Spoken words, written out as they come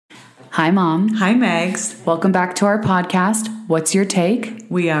Hi, Mom. Hi, Megs. Welcome back to our podcast, What's Your Take?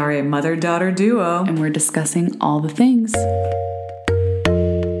 We are a mother-daughter duo. And we're discussing all the things.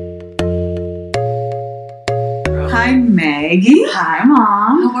 Hi, Maggie. Hi,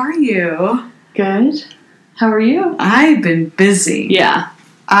 Mom. How are you? Good. How are you? I've been busy. Yeah.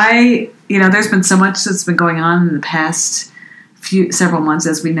 There's been so much that's been going on in the past several months,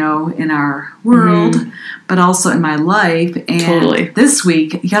 as we know, in our world, but also in my life. And totally. This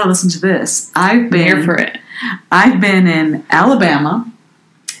week, you got to listen to this. I'm here for it. I've been in Alabama.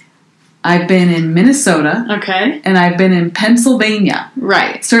 I've been in Minnesota. Okay. And I've been in Pennsylvania.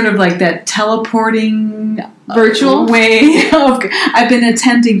 Right. Sort of like that teleporting virtual way of. I've been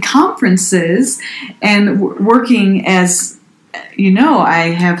attending conferences and working as,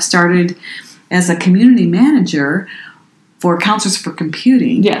 I have started as a community manager for Counselors for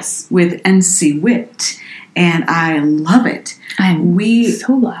Computing. Yes. With NC WIT. And I love it. I'm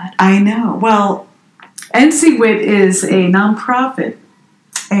so glad. I know. Well, NC WIT is a nonprofit.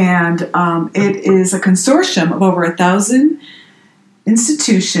 And it is a consortium of over 1,000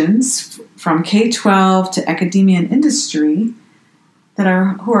 institutions from K-12 to academia and industry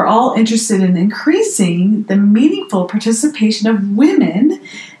who are all interested in increasing the meaningful participation of women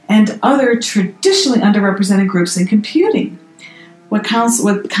and other traditionally underrepresented groups in computing. What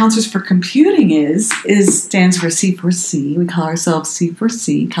Counselors for Computing stands for C4C. We call ourselves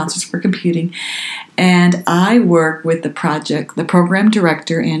C4C, Counselors for Computing. And I work with the program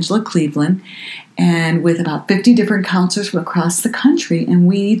director, Angela Cleveland, and with about 50 different counselors from across the country. And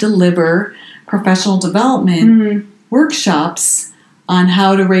we deliver professional development workshops on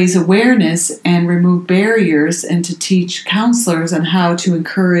how to raise awareness and remove barriers, and to teach counselors on how to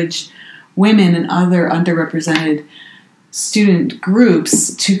encourage women and other underrepresented student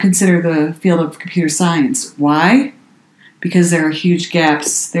groups to consider the field of computer science. Why? Because there are huge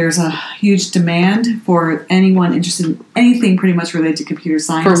gaps. There's a huge demand for anyone interested in anything pretty much related to computer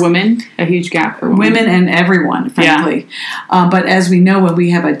science. For women? A huge gap for women. Women and everyone, frankly. Yeah. But as we know, when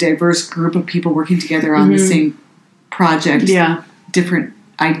we have a diverse group of people working together on the same project, different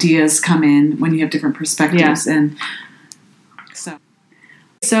ideas come in when you have different perspectives. Yeah. And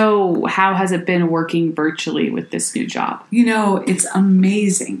So how has it been working virtually with this new job? It's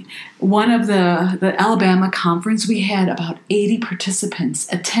amazing. One of the Alabama conference, we had about 80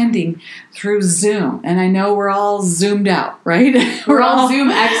 participants attending through Zoom. And I know we're all Zoomed out, right? We're all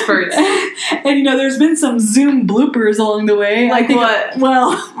Zoom experts. And, there's been some Zoom bloopers along the way. Like what?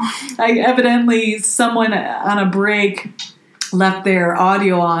 Well, evidently someone on a break left their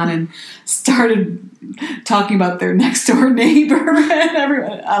audio on and started talking about their next door neighbor, and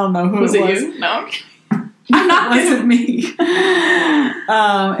everyone, I don't know who was it was. You? No, I'm not. It wasn't me.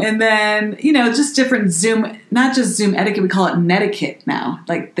 And then just different Zoom, not just Zoom etiquette. We call it netiquette now,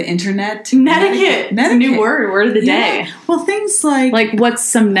 like the internet. Netiquette. It's a new word of the day. Well, things like what's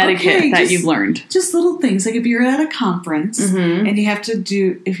some netiquette that you've learned? Just little things, like if you're at a conference and if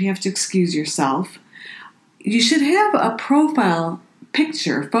you have to excuse yourself, you should have a profile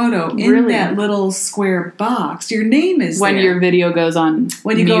photo in that little square box. Your name is when there. Your video goes on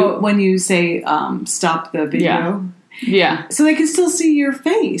when you say stop the video. Yeah. So they can still see your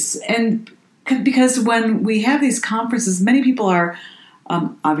face. And because when we have these conferences, many people are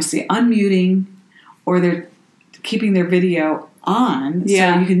obviously unmuting, or they're keeping their video on,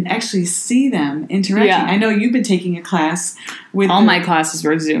 so you can actually see them interacting. Yeah. I know you've been taking a class with all my classes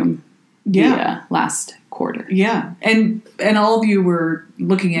were Zoom. Last quarter. Yeah. And all of you were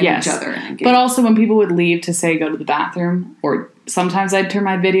looking at each other. But also when people would leave to say go to the bathroom, or sometimes I'd turn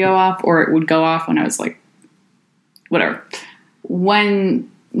my video off, or it would go off when I was like, whatever.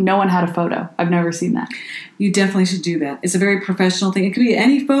 When no one had a photo. I've never seen that. You definitely should do that. It's a very professional thing. It could be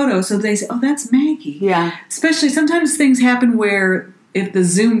any photo, so they say, oh, that's Maggie. Yeah. Especially sometimes things happen where if the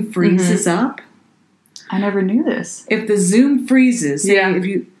Zoom freezes up. I never knew this. If the Zoom freezes,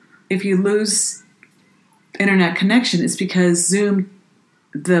 if you lose internet connection, it's because Zoom,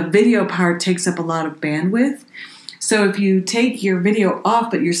 the video part takes up a lot of bandwidth. So if you take your video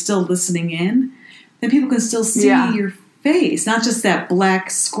off but you're still listening in, then people can still see your face, not just that black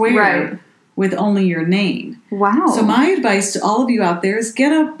square with only your name. Wow. So my advice to all of you out there is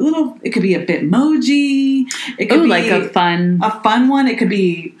get a little, it could be a Bitmoji. It could be like a fun one. It could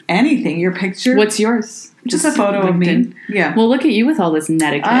be anything, your picture. What's yours? Just a photo of me. Yeah. Well, look at you with all this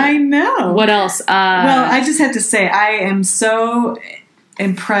netiquette. I know. What else? Well, I just have to say, I am so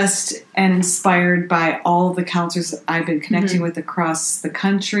impressed and inspired by all of the counselors I've been connecting with across the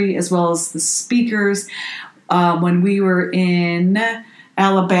country, as well as the speakers. When we were in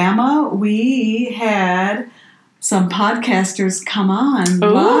Alabama, we had some podcasters come on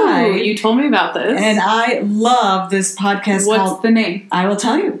live. You told me about this. And I love this podcast. What's the name? I will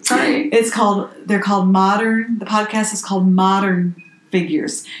tell you. Sorry. The podcast is called Modern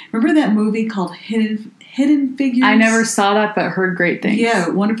Figures. Remember that movie called Hidden Figures? I never saw that, but heard great things. Yeah,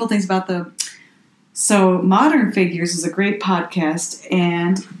 wonderful things about So Modern Figures is a great podcast,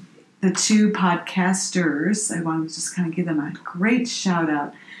 and the two podcasters, I want to just kind of give them a great shout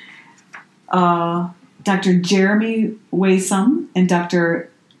out. Dr. Jeremy Waysome and Dr.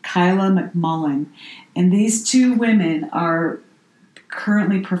 Kyla McMullen. And these two women are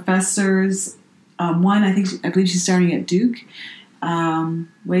currently professors. One, I believe she's starting at Duke.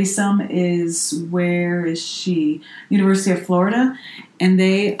 Waysome is, where is she? University of Florida. And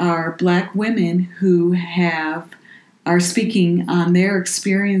they are Black women who are speaking on their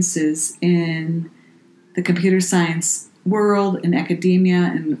experiences in the computer science world, in academia,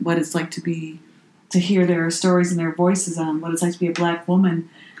 and what it's like to hear their stories and their voices on what it's like to be a Black woman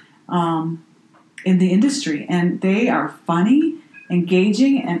in the industry. And they are funny,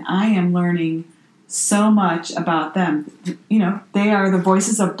 engaging, and I am learning so much about them. You know, they are the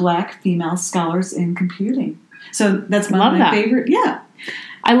voices of Black female scholars in computing. So that's my favorite. Yeah.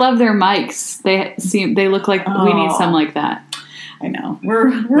 I love their mics. They look like we need some like that. I know. We're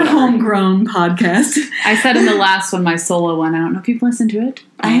a homegrown podcast. I said in the last one, my solo one, I don't know if you've listened to it.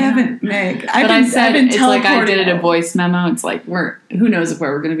 I haven't, Meg. I said it's like I did a voice memo. It's like who knows if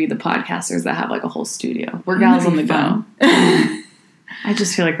we're going to be the podcasters that have like a whole studio. We're gals on the go. I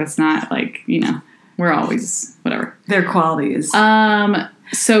just feel like that's not like, we're always whatever. Their quality is.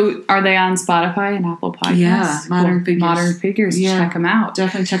 So are they on Spotify and Apple Podcasts? Yeah, Modern Figures. Modern Figures. Yeah. Check them out.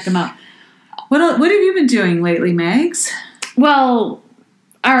 Definitely check them out. What have you been doing lately, Megs? Well,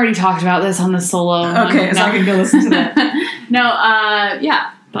 I already talked about this on the solo. Okay, so I can go listen to that.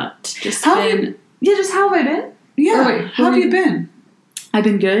 But just how have I been? Yeah, wait, how have you been? I've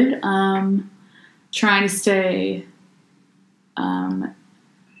been good. Trying to stay calm,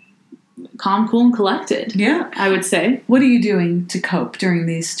 cool, and collected. Yeah, I would say. What are you doing to cope during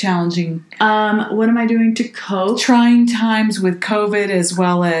these challenging? What am I doing to cope? Trying times with COVID as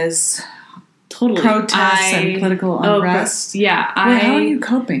well as protests and political unrest. How are you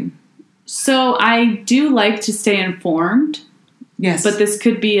coping? So I do like to stay informed. Yes. But this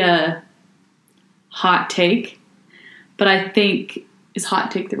could be a hot take. But I think, is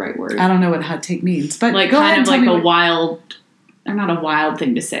hot take the right word? I don't know what hot take means. But like kind of like a wild, or not a wild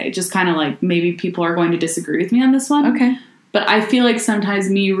thing to say. Just kind of like maybe people are going to disagree with me on this one. Okay. But I feel like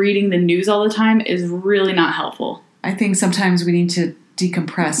sometimes me reading the news all the time is really not helpful. I think sometimes we need to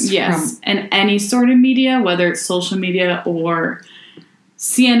decompress. Yes, and any sort of media, whether it's social media or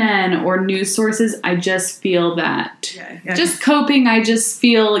CNN or news sources, I just feel that just coping, I just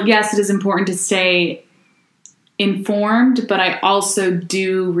feel, yes, it is important to stay informed, but I also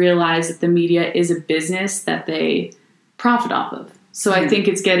do realize that the media is a business that they profit off of. So I think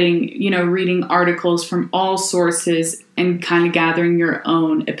it's getting, reading articles from all sources and kind of gathering your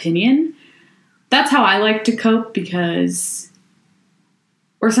own opinion. That's how I like to cope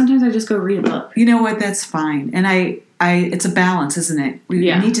or sometimes I just go read a book. You know what? That's fine. And it's a balance, isn't it? We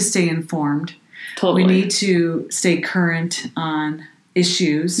need to stay informed. Totally. We need to stay current on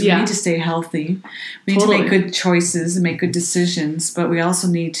issues. We need to stay healthy. We need to make good choices and make good decisions. But we also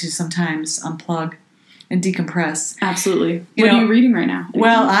need to sometimes unplug and decompress. Absolutely. What are you reading right now?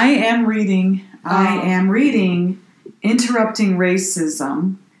 Well, I am reading Interrupting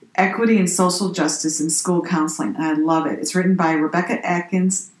Racism, Equity and Social Justice in School Counseling, and I love it. It's written by Rebecca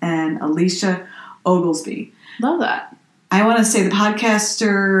Atkins and Alicia Oglesby. Love that. I want to say the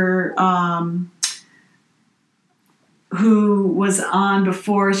podcaster who was on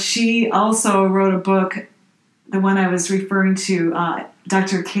before, she also wrote a book, the one I was referring to,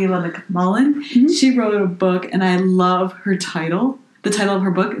 Dr. Kayla McMullen. Mm-hmm. She wrote a book, and I love her title. The title of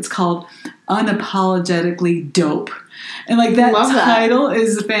her book, it's called Unapologetically Dope. And that title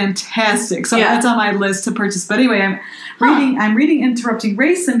is fantastic. So that's on my list to purchase. But anyway, I'm reading Interrupting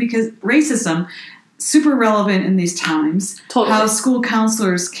Racism because racism, super relevant in these times. Totally. How school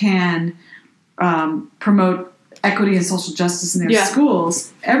counselors can promote equity and social justice in their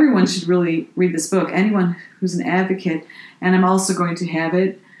schools. Everyone should really read this book. Anyone who's an advocate. And I'm also going to have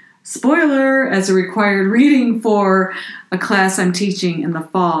it, spoiler, as a required reading for a class I'm teaching in the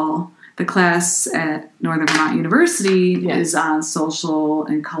fall. The class at Northern Vermont University is on social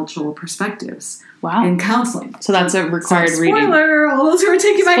and cultural perspectives in counseling. So that's a required reading. Spoiler! All those who are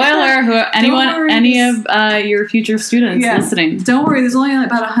taking my class there, any of your future students listening. Don't worry, there's only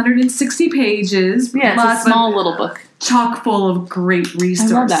about 160 pages. Yeah, it's a small little book. Chock full of great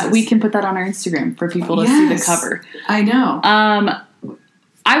resources. I love that. We can put that on our Instagram for people to see the cover. I know.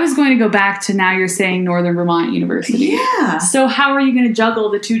 I was going to go back to now you're saying Northern Vermont University. Yeah. So how are you going to juggle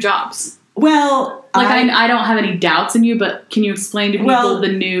the two jobs? Well, I don't have any doubts in you, but can you explain to people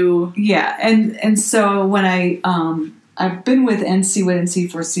the new... Yeah, and so when I've been with NC with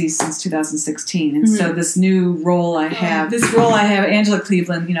NC4C since 2016, and so this new role I have, Angela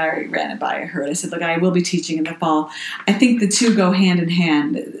Cleveland, I already ran it by her. I said, look, I will be teaching in the fall. I think the two go hand in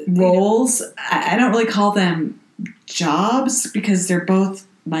hand. Roles, I don't really call them jobs because they're both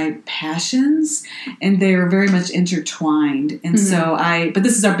my passions and they're very much intertwined. And but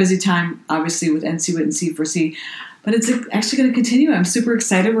this is our busy time, obviously, with NC with NC4C. But it's actually going to continue. I'm super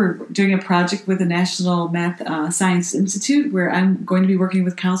excited. We're doing a project with the National Math Science Institute where I'm going to be working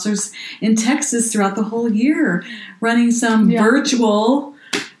with counselors in Texas throughout the whole year, running some virtual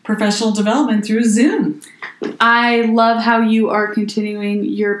professional development through Zoom. I love how you are continuing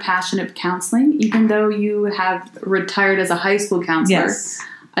your passion of counseling, even though you have retired as a high school counselor. Yes.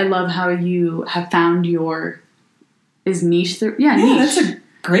 I love how you have found your... Is niche? Niche. That's a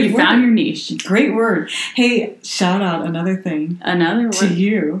great word. You found your niche. Great word. Hey, shout out another thing. Another word. To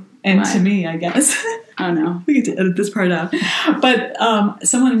you and to me, I guess. Oh, no. We get to edit this part out. But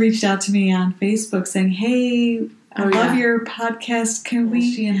someone reached out to me on Facebook saying, hey, I love your podcast. Can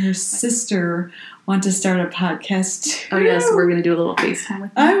we? She and her sister want to start a podcast too. Oh, yes. We're going to do a little FaceTime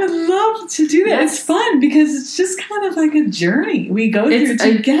with them. I would love to do that. Yes. It's fun because it's just kind of like a journey we go through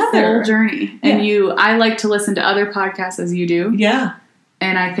together. It's a full journey. Yeah. And I like to listen to other podcasts as you do. Yeah.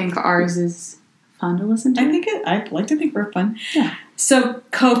 And I think ours is fun to listen to. I'd like to think we're fun. Yeah. So,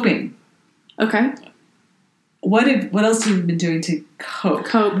 coping. Okay. What else have you been doing to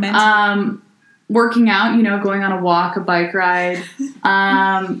cope? Working out, going on a walk, a bike ride.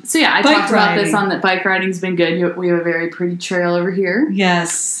 So yeah, I talked about this on that bike riding's been good. We have a very pretty trail over here.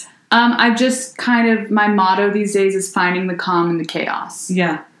 Yes. I've just my motto these days is finding the calm in the chaos.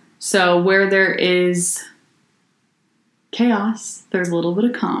 Yeah. So where there is chaos, there's a little bit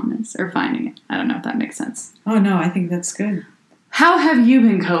of calmness, or finding it. I don't know if that makes sense. Oh no, I think that's good. How have you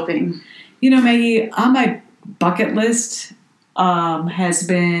been coping? Maggie, on my bucket list has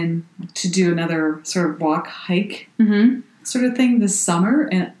been to do another sort of walk, hike sort of thing this summer.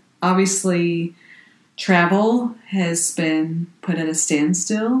 And obviously travel has been put at a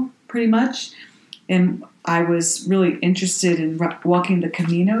standstill pretty much. And I was really interested in walking the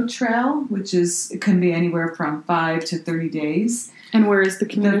Camino Trail, it can be anywhere from 5 to 30 days. And where is the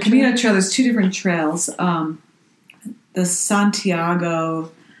Camino Trail? The Camino Trail, there's two different trails. The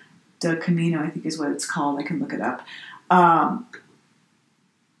Santiago de Camino, I think is what it's called. I can look it up.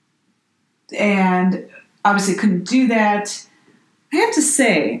 And obviously couldn't do that. I have to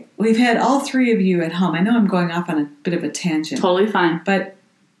say, we've had all three of you at home. I know I'm going off on a bit of a tangent. Totally fine. But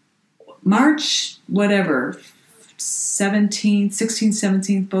March, 16th,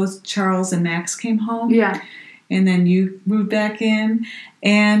 17th, both Charles and Max came home. Yeah. And then you moved back in.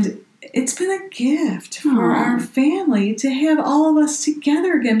 And it's been a gift for our family to have all of us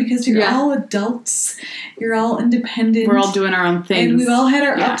together again because you're all adults. You're all independent. We're all doing our own things. And we've all had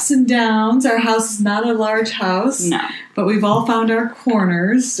our ups and downs. Our house is not a large house. No. But we've all found our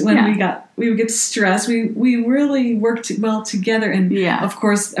corners when we would get stressed. We really worked well together. And of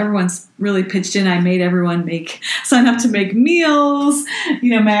course, everyone's really pitched in. I made everyone sign up to make meals.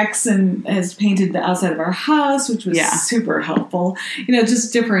 Max has painted the outside of our house, which was super helpful.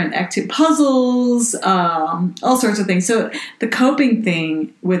 Just different puzzles, all sorts of things. So the coping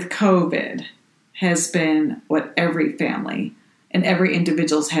thing with COVID has been what every family and every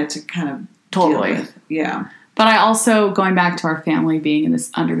individual's had to kind of deal with. Yeah. But I also, going back to our family being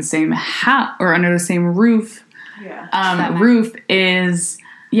under the same hat or under the same roof, roof is,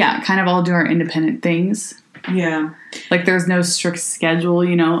 kind of all do our independent things. Yeah. Like there's no strict schedule,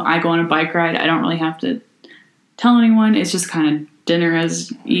 I go on a bike ride. I don't really have to tell anyone. It's just kind of dinner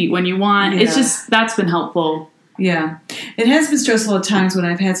as eat when you want. Yeah. It's just, that's been helpful. Yeah. It has been stressful at times when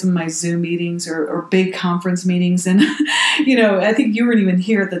I've had some of my Zoom meetings or big conference meetings. And, I think you weren't even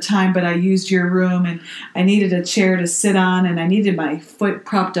here at the time, but I used your room and I needed a chair to sit on and I needed my foot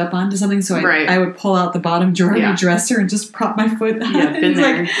propped up onto something. So I would pull out the bottom drawer of the dresser and just prop my foot on. Yeah, been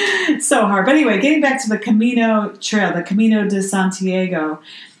there. It's so hard. But anyway, getting back to the Camino Trail, the Camino de Santiago,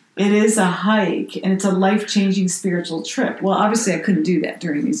 It is a hike, and it's a life-changing spiritual trip. Well, obviously, I couldn't do that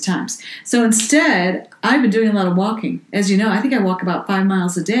during these times. So instead, I've been doing a lot of walking. As you know, I think I walk about 5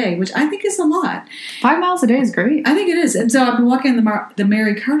 miles a day, which I think is a lot. 5 miles a day is great. I think it is. And so I've been walking the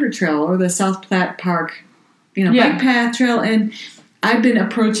Mary Carter Trail or the South Platte Park, bike path trail, and I've been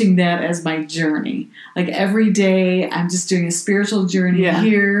approaching that as my journey. Like every day, I'm just doing a spiritual journey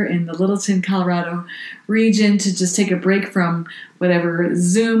here in the Littleton, Colorado region to just take a break from whatever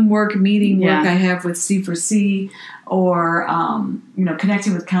Zoom meeting work I have with C4C or,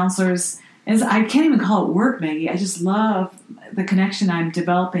 connecting with counselors. And I can't even call it work, Maggie. I just love the connection I'm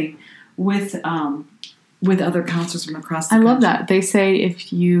developing with other counselors from across the country. I love that. They say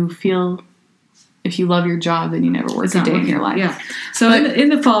if you love your job, then you never work a day in your life. Yeah. So in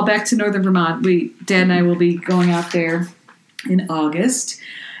the fall, back to Northern Vermont, Dad and I will be going out there in August,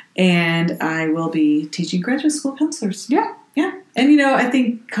 and I will be teaching graduate school counselors. Yeah. Yeah. And, I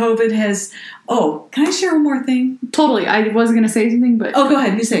think COVID has... Oh, can I share one more thing? Totally. I wasn't going to say something, but... Oh, go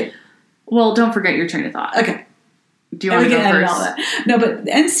ahead. You say it. Well, don't forget your train of thought. Okay. Do you want to go first? All that. No, but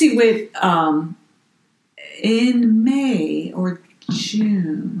NC WIT in May or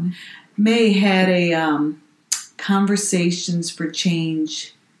June... May had a Conversations for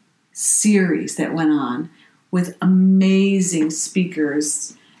Change series that went on with amazing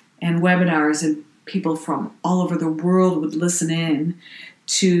speakers and webinars, and people from all over the world would listen in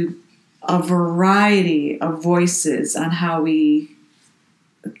to a variety of voices on how we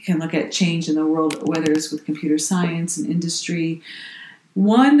can look at change in the world, whether it's with computer science and industry.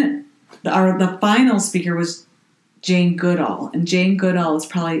 The final speaker was Jane Goodall. And Jane Goodall is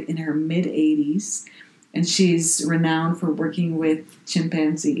probably in her mid-80s, and she's renowned for working with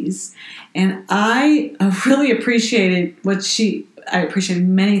chimpanzees. And I really appreciated I appreciated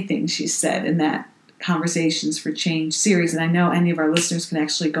many things she said in that Conversations for Change series. And I know any of our listeners can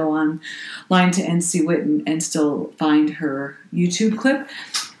actually go online to NC WIT and still find her YouTube clip.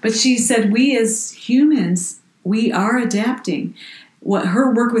 But she said, we as humans, we are adapting. What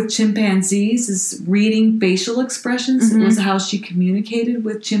her work with chimpanzees is reading facial expressions was how she communicated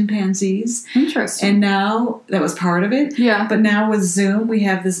with chimpanzees. Interesting. And now that was part of it. Yeah. But now with Zoom, we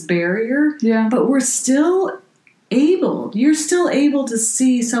have this barrier. Yeah. But you're still able to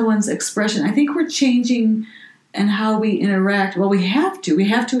see someone's expression. I think we're changing in how we interact. Well, we have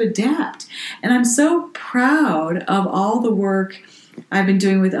to adapt. And I'm so proud of all the work I've been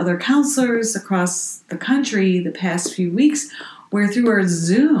doing with other counselors across the country the past few weeks, where through our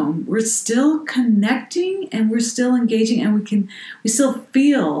Zoom, we're still connecting and we're still engaging, and we still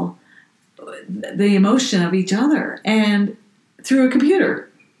feel the emotion of each other, and through a computer.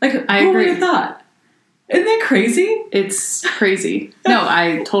 Like, who would have thought? Isn't that crazy? It's crazy. No,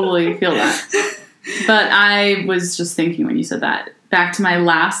 I totally feel that. But I was just thinking when you said that, back to my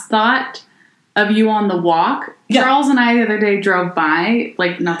last thought of you on the walk. Yeah. Charles and I the other day drove by,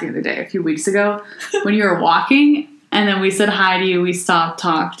 not the other day, a few weeks ago, when you were walking. And then we said hi to you, we stopped,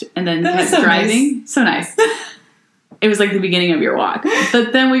 talked, and then kept driving. Nice. So nice. It was like the beginning of your walk.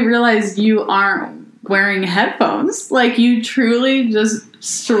 But then we realized you aren't wearing headphones. Like, you truly just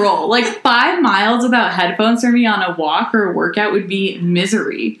stroll. 5 miles without headphones for me on a walk or a workout would be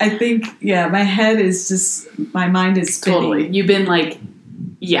misery. I think, my my mind is spinning. Totally. You've been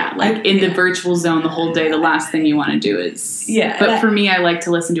in the virtual zone the whole day. The last thing you want to do is... Yeah. But for me, I like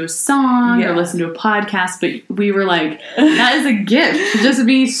to listen to a song or listen to a podcast. But we were like, that is a gift to just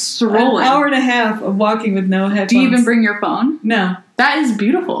be strolling. An hour and a half of walking with no headphones. Do you even bring your phone? No. That is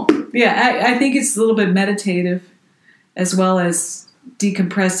beautiful. Yeah, I think it's a little bit meditative, as well as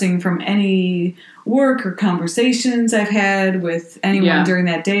decompressing from any work or conversations I've had with anyone during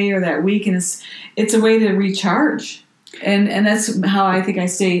that day or that week. And it's a way to recharge. And that's how I think I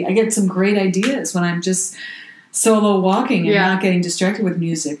get some great ideas when I'm just solo walking and not getting distracted with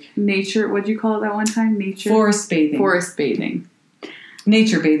music. Nature, what'd you call it that one time? Nature? Forest bathing. Forest bathing.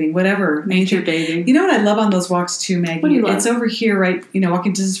 Nature bathing, whatever. Nature bathing. You know what I love on those walks too, Maggie? What do you love? It's over here, right,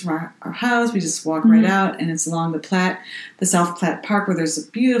 walking distance from our house. We just walk right out, and it's along the South Platte Park, where there's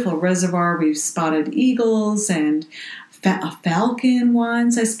a beautiful reservoir. We've spotted eagles and a falcon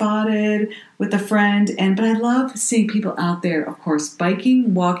once I spotted with a friend. But I love seeing people out there, of course,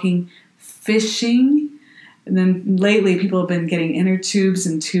 biking, walking, fishing. And then lately people have been getting inner tubes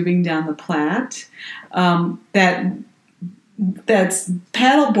and tubing down the Platte. That's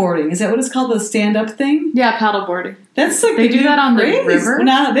paddle boarding. Is that what it's called? The stand-up thing? Yeah, paddle boarding. That's they do that on the river? We're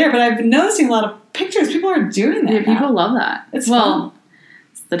not there, but I've been noticing a lot of pictures. People are doing that. Yeah, people love that. It's fun.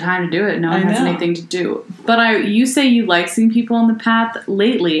 It's the time to do it. No one has anything to do. But you say you like seeing people on the path.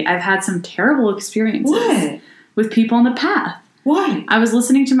 Lately, I've had some terrible experiences with people on the path. Why? I was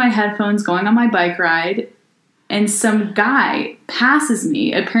listening to my headphones going on my bike ride, and some guy passes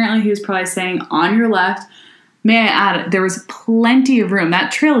me. Apparently, he was probably saying, on your left. May I add, there was plenty of room.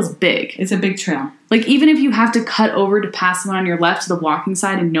 That trail is big. It's a big trail. Like, even if you have to cut over to pass someone on your left to the walking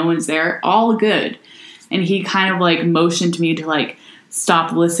side and no one's there, all good. And he kind of, like, motioned to me to, like,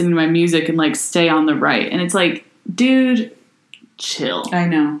 stop listening to my music and, like, stay on the right. And it's like, dude, chill. I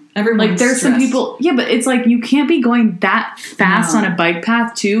know. Everyone's like, there's stressed. some people, yeah, but it's like, you can't be going that fast on a bike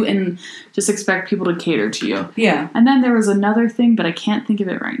path, too, and just expect people to cater to you. Yeah. And then there was another thing, but I can't think of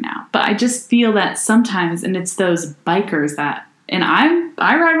it right now. But I just feel that sometimes, and it's those bikers that, and I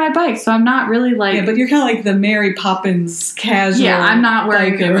ride my bike, so I'm not really like... Yeah, but you're kind of like the Mary Poppins casual. Yeah, I'm not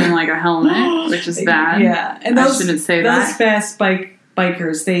wearing biker. even like a helmet, which is bad. Yeah. And those, I shouldn't say those that. fast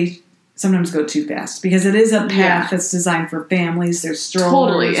bikers, they sometimes go too fast because it is a path that's designed for families. There's strollers.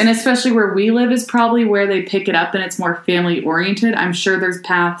 Totally. And especially where we live is probably where they pick it up and it's more family oriented. I'm sure there's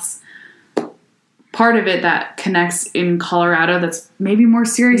paths, part of it that connects in Colorado that's maybe more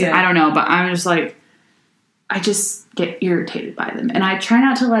serious. Yeah. I don't know, but I'm just like, I just get irritated by them. And I try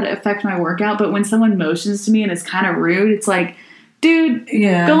not to let it affect my workout, but when someone motions to me and it's kind of rude, it's like, dude,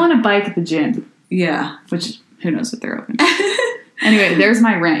 go on a bike at the gym. Yeah. Which, who knows if they're open. Anyway, there's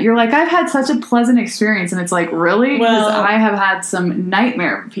my rant. You're like, I've had such a pleasant experience. And it's like, really? Because I have had some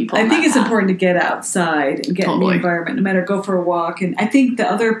nightmare people. I think it's important to get outside and get in the environment, no matter, go for a walk. And I think the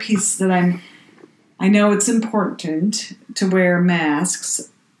other piece that I know it's important to wear masks.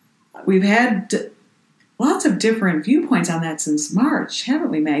 We've had lots of different viewpoints on that since March,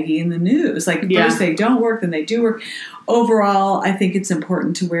 haven't we, Maggie, in the news? Like, first they don't work, then they do work. Overall, I think it's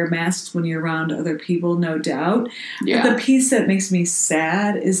important to wear masks when you're around other people, no doubt. Yeah. But the piece that makes me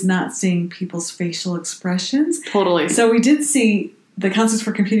sad is not seeing people's facial expressions. Totally. So we did see, the Councils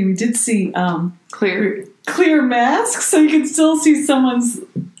for Computing, we did see clear masks, so you can still see someone's...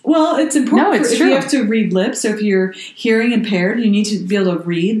 Well, it's important. No, it's if true. you have to read lips, or if you're hearing impaired, you need to be able to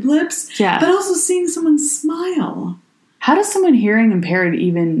read lips. Yeah. But also seeing someone smile. How does someone hearing impaired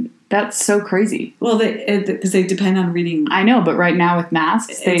even... That's so crazy. Well, because they depend on reading. I know, but right now with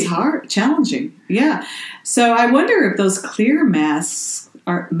masks... It's hard, challenging. Yeah. So I wonder if those clear masks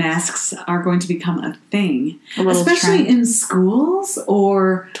are going to become a thing. Especially in schools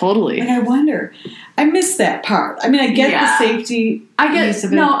or... Totally. Like, I wonder... I miss that part. I mean, I get the safety piece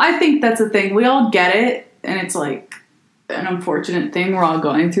of it. No, I think that's a thing. We all get it, and it's like an unfortunate thing we're all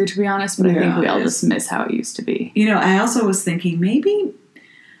going through, to be honest, but I think we all just miss how it used to be. You know, I also was thinking maybe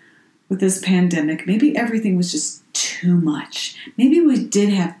with this pandemic, maybe everything was just too much. Maybe we did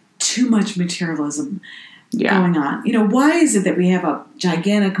have too much materialism going on. You know, why is it that we have a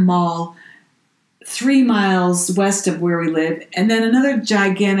gigantic mall 3 miles west of where we live, and then another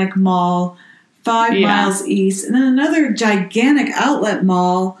gigantic mall 5 miles east, and then another gigantic outlet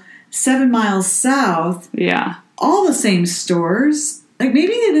mall 7 miles south. Yeah. All the same stores. Like,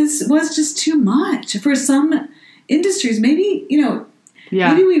 maybe was just too much. For some industries, maybe,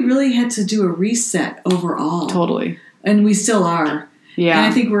 maybe we really had to do a reset overall. Totally. And we still are. Yeah. And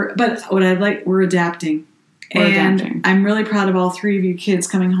I think we're adapting. I'm really proud of all 3 of you kids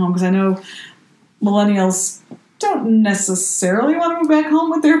coming home, because I know millennials don't necessarily want to go back home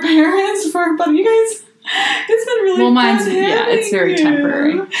with their parents but you guys, it's been really mine's, fun it's very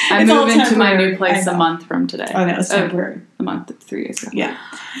temporary. I moved into my new place a month from today. I know, it's temporary. A month, 3 days ago. Yeah.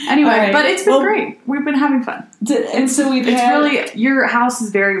 Anyway, but it's been great. We've been having fun. And so your house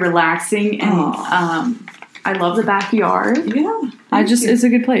is very relaxing, and I love the backyard. Yeah. It's a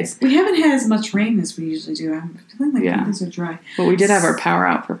good place. We haven't had as much rain as we usually do. I'm feeling like things are dry. But we did have our power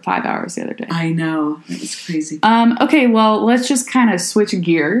out for 5 hours the other day. I know. It was crazy. Okay, well, let's just kind of switch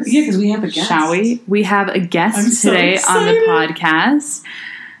gears. Yeah, because we have a guest. Shall we? We have a guest today on the podcast.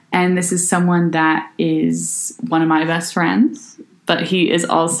 And this is someone that is one of my best friends. But he is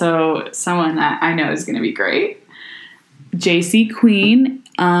also someone that I know is going to be great. JAYCEE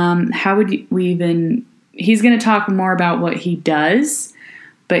QUEEN. How would we even... He's going to talk more about what he does,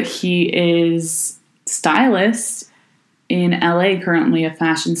 but he is stylist in LA currently, a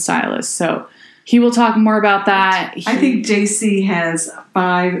fashion stylist. So he will talk more about that. I think JAYCEE has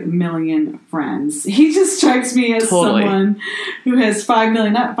 5 million friends. He just strikes me as someone who has 5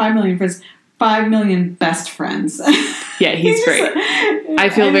 million, not 5 million friends, 5 million best friends. Yeah, he's great. I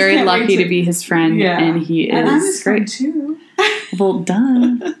feel very lucky to be his friend, and he is and I'm his great friend too. Well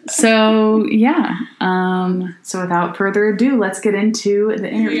done. So, yeah. So without further ado, let's get into the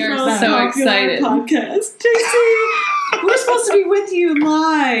interview. We are so excited. Podcast. JAYCEE, We're supposed to be with you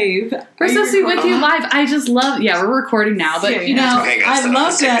live. We're supposed to be with you live. I just love. Yeah, we're recording now, but you know, Okay, guys, I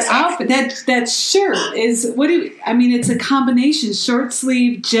love that outfit. That shirt is I mean, it's a combination: short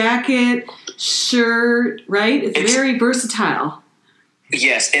sleeve jacket, shirt. Right? It's very versatile.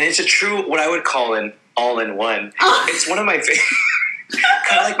 Yes, and it's a true what I would call an all-in-one. It's one of my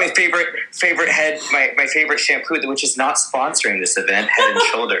kind of like my favorite head, my favorite shampoo, which is not sponsoring this event, Head and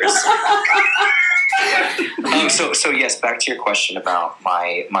Shoulders. So yes, back to your question about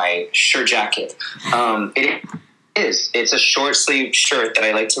my shirt jacket. It's a short sleeve shirt that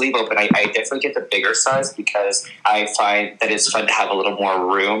I like to leave open. I definitely get the bigger size because I find that it's fun to have a little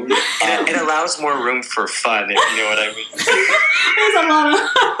more room, and it allows more room for fun, if you know what I mean. There's a lot of.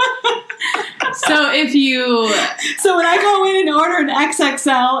 So when I go in and order an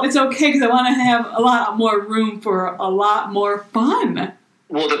XXL, it's okay because I want to have a lot more room for a lot more fun.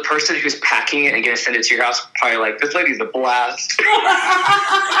 Well, the person who's packing it and going to send it to your house probably like, this lady's a blast.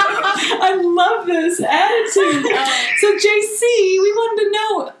 I love this attitude. So, JC, we wanted to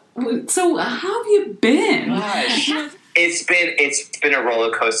know, so how have you been? Gosh. It's been a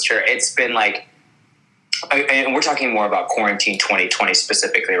roller coaster. It's been like, and we're talking more about quarantine 2020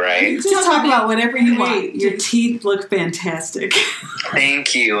 specifically, right? Just talk about whatever you want. Your teeth look fantastic.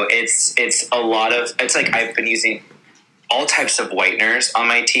 Thank you. It's a lot of, it's like I've been using all types of whiteners on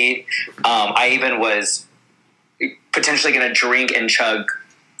my teeth. I even was potentially going to drink and chug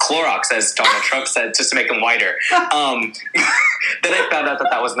Clorox, as Donald Trump said, just to make them whiter. Then I found out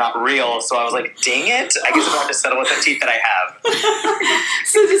that was not real, so I was like, dang it, I guess I'm going to settle with the teeth that I have.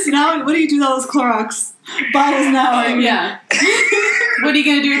 So just now, what do you do with all those Clorox bottles now? Yeah. What are you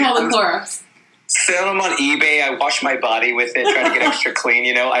going to do with all the Clorox? Sell them on eBay. I wash my body with it, try to get extra clean,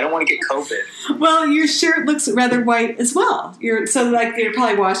 you know. I don't want to get COVID. Well, your shirt looks rather white as well. You're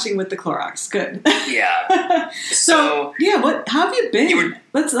probably washing with the Clorox. Good. Yeah. So yeah, how have you been?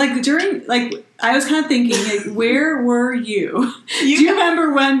 I was kind of thinking, like, where were you? Do you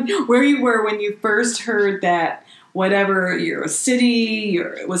remember where you were when you first heard that whatever your city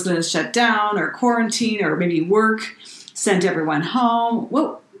was going to shut down or quarantine or maybe work sent everyone home?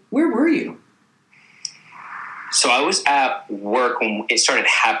 Well, where were you? So I was at work when it started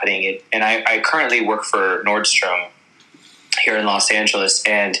happening, and I currently work for Nordstrom here in Los Angeles,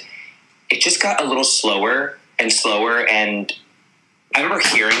 and it just got a little slower and slower, and I remember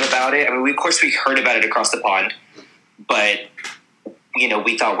hearing about it. I mean, we heard about it across the pond, but, you know,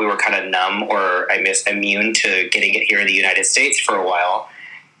 we thought we were kind of numb or immune to getting it here in the United States for a while,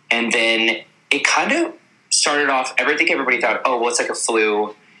 and then it kind of started off, everybody thought, oh, well, it's like a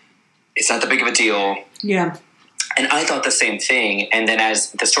flu. It's not that big of a deal. Yeah. And I thought the same thing. And then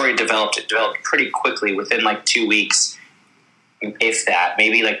as the story developed, it developed pretty quickly within like 2 weeks, if that,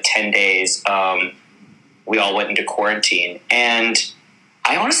 maybe like 10 days. We all went into quarantine. And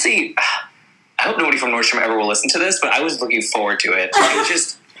I honestly, I hope nobody from Nordstrom ever will listen to this, but I was looking forward to it.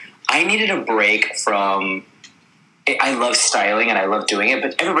 I needed a break from, I love styling and I love doing it,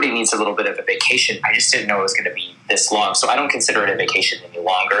 but everybody needs a little bit of a vacation. I just didn't know it was going to be this long. So I don't consider it a vacation any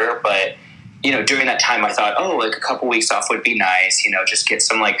longer, but you know, during that time, I thought, oh, like a couple weeks off would be nice. You know, just get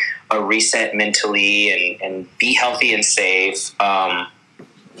some like a reset mentally and be healthy and safe. But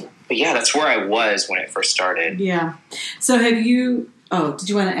yeah, that's where I was when it first started. Yeah. So have you? Oh, did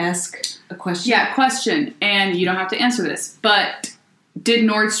you want to ask a question? Yeah, question. And you don't have to answer this, but did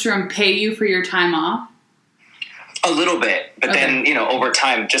Nordstrom pay you for your time off? A little bit, but then you know, over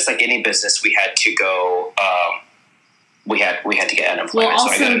time, just like any business, we had to go. We had to get unemployment, so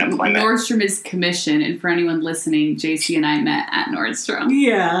I got unemployment. Nordstrom is commission, and for anyone listening, JC and I met at Nordstrom.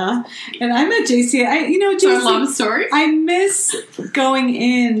 Yeah, and I met JC. JC, so I love the story. I miss going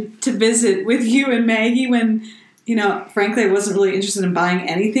in to visit with you and Maggie when, you know, frankly, I wasn't really interested in buying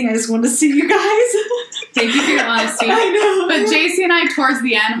anything. I just wanted to see you guys. Thank you for your honesty. I know. But JC and I, towards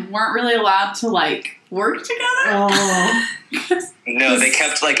the end, weren't really allowed to like work together. Oh. No, they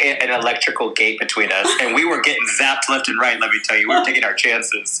kept like an electrical gate between us, and we were getting zapped left and right, let me tell you. We were taking our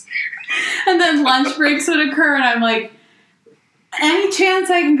chances. And then lunch breaks would occur, and I'm like, any chance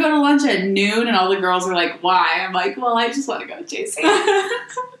I can go to lunch at noon? And all the girls are like, why? I'm like, well, I just want to go to JC.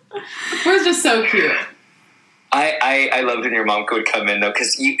 We're just so cute. I loved when your mom would come in, though,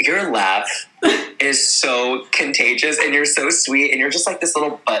 because your laugh is so contagious, and you're so sweet, and you're just like this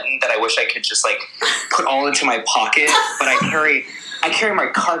little button that I wish I could just like put all into my pocket, but I carry my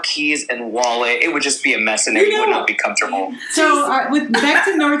car keys and wallet. It would just be a mess, and it would not be comfortable. So, back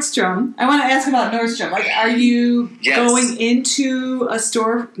to Nordstrom, I want to ask about Nordstrom. Like, are you going into a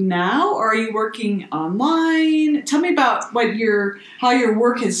store now, or are you working online? Tell me about how your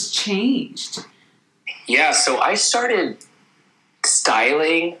work has changed. Yeah, so I started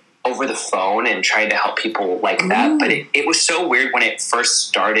styling over the phone and trying to help people like that. But it was so weird when it first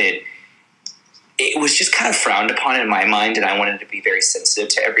started. It was just kind of frowned upon in my mind, and I wanted to be very sensitive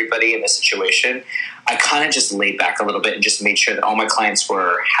to everybody in the situation. I kind of just laid back a little bit and just made sure that all my clients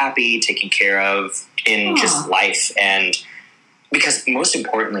were happy, taken care of in just life. And because most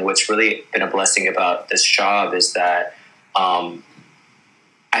importantly, what's really been a blessing about this job is that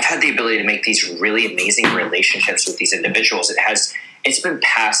I've had the ability to make these really amazing relationships with these individuals. It's been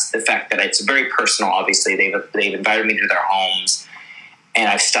past the fact that it's very personal. Obviously, they've invited me to their homes, and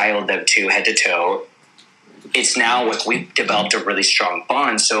I've styled them too, head to toe. It's now what we've developed a really strong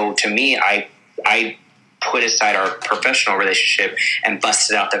bond. So to me, I put aside our professional relationship and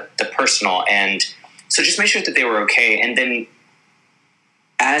busted out the personal, and so just make sure that they were okay. And then,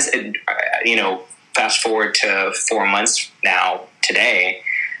 fast forward to 4 months now today,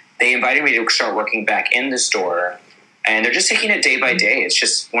 they invited me to start working back in the store, and they're just taking it day by day. It's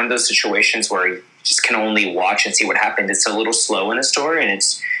just one of those situations where you just can only watch and see what happens. It's a little slow in the store, and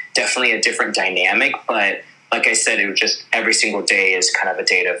it's definitely a different dynamic. But like I said, it was just every single day is kind of a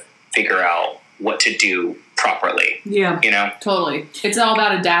day to figure out what to do properly. Yeah. Totally. It's all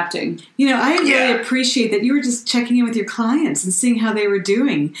about adapting. I really appreciate that you were just checking in with your clients and seeing how they were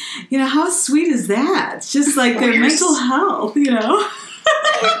doing. How sweet is that? It's just like their mental health,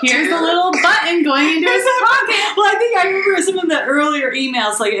 Here's a little button going into his pocket. Well, I remember some of the earlier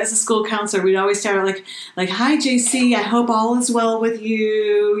emails, like as a school counselor, we'd always start like, "Hi, JC, I hope all is well with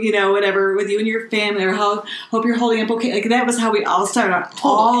you, whatever, with you and your family, or hope you're holding up okay." Like that was how we all started out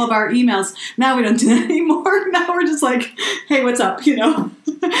all of our emails. Now we don't do that anymore. Now we're just like, "Hey, what's up?" Yeah.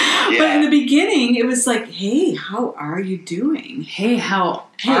 But in the beginning, it was like, "Hey, how are you doing? Hey, how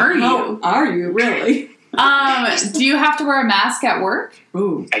are you? How are you really?" Do you have to wear a mask at work?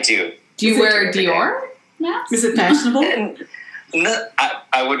 Ooh. I do. Do you wear a Dior mask? Is it fashionable? No,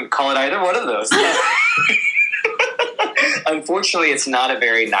 I wouldn't call it either one of those. Unfortunately, it's not a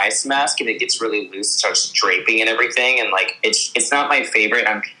very nice mask, and it gets really loose, starts draping and everything, and it's not my favorite.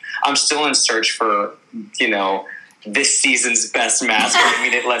 I'm still in search for this season's best mask. I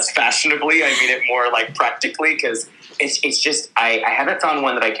mean it less fashionably. I mean it more practically, because it's just I haven't found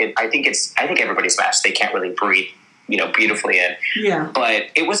one that I could. I think everybody's mask, they can't really breathe beautifully in. Yeah. But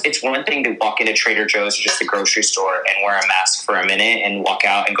it's one thing to walk into Trader Joe's or just the grocery store and wear a mask for a minute and walk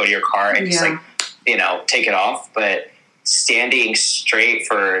out and go to your car and just take it off. But standing straight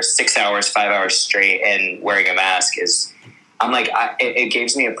for 6 hours, 5 hours straight and wearing a mask it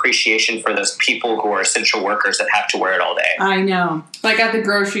gives me appreciation for those people who are essential workers that have to wear it all day. I know. Like at the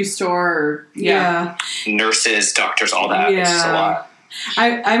grocery store. Yeah. Nurses, doctors, all that. Yeah. It's just a lot.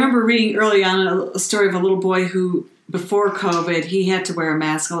 I remember reading early on a story of a little boy who, before COVID, he had to wear a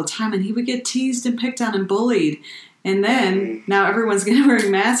mask all the time, and he would get teased and picked on and bullied. And then now everyone's going to wear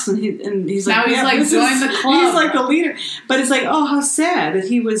masks, and he's like, now he's join the club. He's like the leader. But it's like, oh, how sad that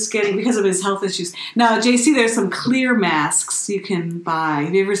he was getting, because of his health issues. Now, JC, there's some clear masks you can buy.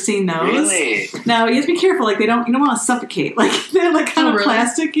 Have you ever seen those? Really? Now you have to be careful. You don't want to suffocate. They're kind of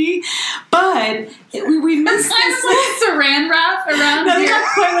plasticky. But we missed this saran wrap around no, here.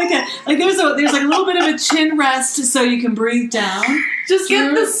 not quite like that. There's a little bit of a chin rest so you can breathe down. Just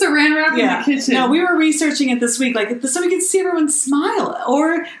get the saran wrap in the kitchen. No, we were researching it this week, so we could see everyone smile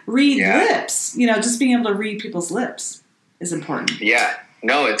or read lips. Just being able to read people's lips is important. Yeah.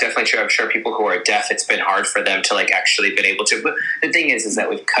 No, it's definitely true. I'm sure people who are deaf, it's been hard for them to actually been able to. But the thing is that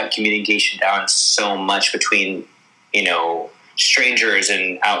we've cut communication down so much between, strangers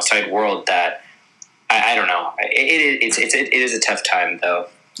and outside world that I don't know. It is a tough time though.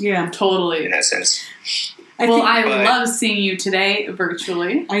 Yeah, totally. In that sense. I love seeing you today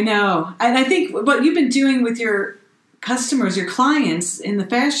virtually. I know. And I think what you've been doing with your customers, your clients in the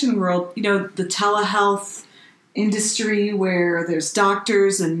fashion world, the telehealth industry where there's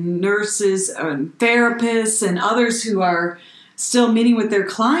doctors and nurses and therapists and others who are still meeting with their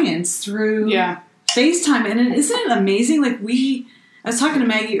clients through FaceTime. And isn't it amazing? I was talking to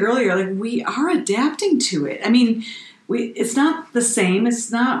Maggie earlier, we are adapting to it. I mean, it's not the same.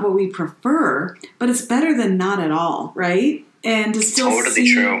 It's not what we prefer, but it's better than not at all, right? And to still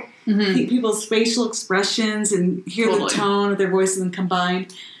see true. People's facial expressions and hear the tone of their voices and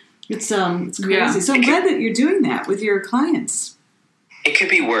combined. It's crazy. Yeah. So I'm glad that you're doing that with your clients. It could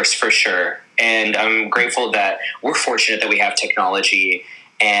be worse for sure. And I'm grateful that we're fortunate that we have technology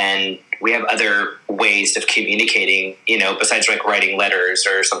and we have other ways of communicating, besides writing letters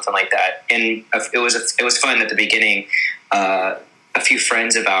or something like that. And it was fun at the beginning. A few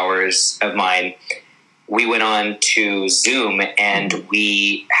friends of mine, we went on to Zoom and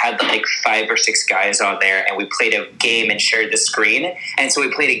we had like 5 or 6 guys on there and we played a game and shared the screen. And so we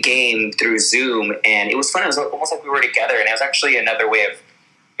played a game through Zoom and it was fun. It was almost like we were together, and it was actually another way of,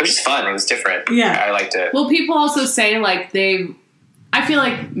 it was just fun. It was different. Yeah. I liked it. Well, people also say like I feel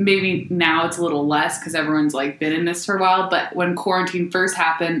like maybe now it's a little less because everyone's like been in this for a while, but when quarantine first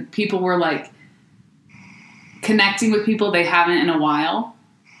happened, people were like connecting with people they haven't in a while.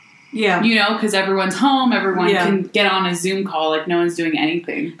 Yeah. You know, because everyone's home, everyone can get on a Zoom call, like no one's doing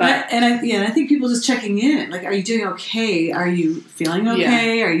anything. But I think people just checking in. Like, are you doing okay? Are you feeling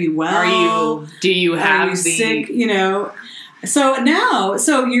okay? Yeah. Are you well? Do you have are you sick? You know. So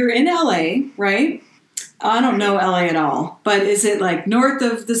you're in LA, right? I don't know LA at all, but is it like north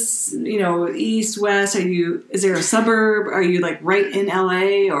of this, east, west? Is there a suburb? Are you like right in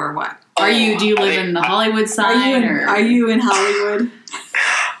LA or what? Do you live in the Hollywood side? Are you in Hollywood?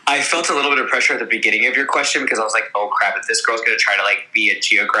 I felt a little bit of pressure at the beginning of your question because I was like, oh crap, if this girl's going to try to like be a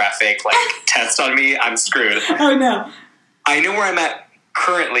geographic like test on me, I'm screwed. Oh no. I know where I'm at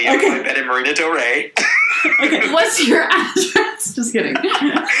currently. I'm in my bed in Marina Del Rey. Okay. What's your address? Just kidding.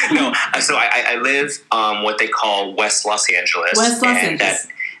 No, so I live what they call West Los Angeles. West Los Angeles.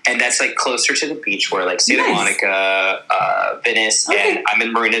 And that's like closer to the beach where like Santa Monica, Venice, and I'm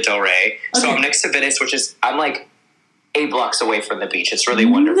in Marina Del Rey. So I'm next to Venice, which is, I'm like 8 blocks away from the beach. It's really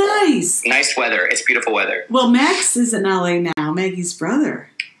wonderful. Nice weather. It's beautiful weather. Well, Max is in LA now, Maggie's brother.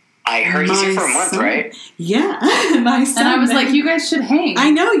 I heard he's here for a month, right? Yeah. My son. And I was like, you guys should hang. I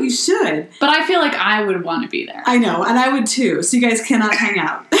know, you should. But I feel like I would want to be there. I know, and I would too. So you guys cannot hang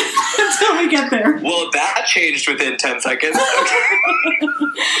out until we get there. Well, that changed within 10 seconds.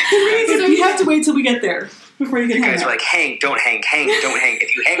 You have to wait till we get there before you can hang out. You guys are like, hang, don't hang, hang, don't hang.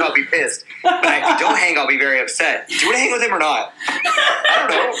 If you hang, I'll be pissed. But if you don't hang, I'll be very upset. Do you want to hang with him or not? I don't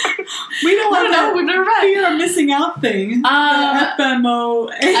know. We don't want to know. We've never met. We are a missing out thing. FMO.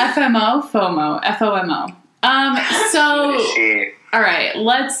 FMO, FOMO, FOMO. So, all right,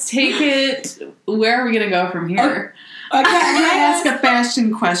 let's take it. Where are we going to go from here? Can I ask a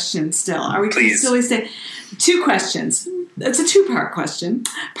fashion question still? Are we Please. still 2 questions? It's a 2-part question.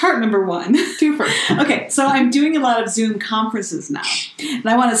 Part number 1. 2 first. Okay, so I'm doing a lot of Zoom conferences now, and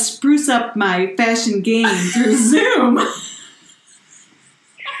I want to spruce up my fashion game through Zoom.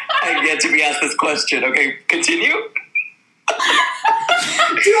 I've yet to be asked this question. Okay, continue.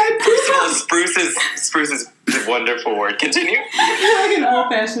 First of all, spruce is a wonderful word. Continue. Like an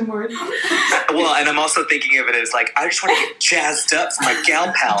old-fashioned word. Well, and I'm also thinking of it as like, I just want to get jazzed up for my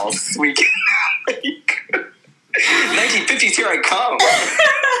gal pals this weekend. 1950s, here I come.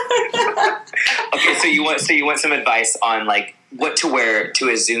 Okay, so you want some advice on like what to wear to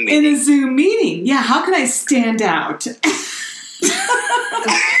a Zoom meeting? In a Zoom meeting, yeah. How can I stand out? So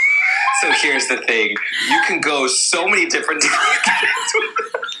here's the thing: you can go so many different directions.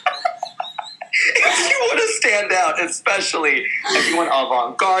 If you want to stand out, especially if you want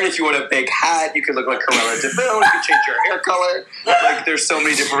avant-garde, if you want a big hat, you can look like Cruella de Vil. You can change your hair color. Like, there's so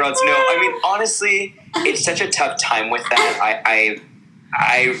many different routes. No, I mean, honestly, it's such a tough time with that.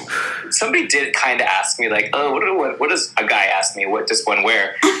 I somebody did kind of ask me, like, oh, what does a guy ask me? What does one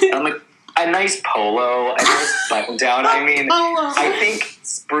wear? And I'm like, a nice polo, a nice button down. I mean, I think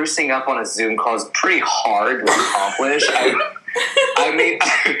sprucing up on a Zoom call is pretty hard to accomplish. I mean,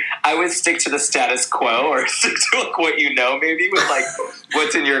 I would stick to the status quo or stick to like what you know, maybe with like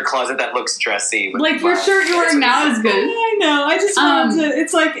what's in your closet that looks dressy. Like your shirt you're wearing now is good. I know. I just wanted to.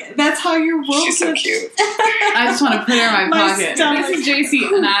 It's like that's how you're woken. She's so cute. I just want to put her in my pocket. Stomach. This is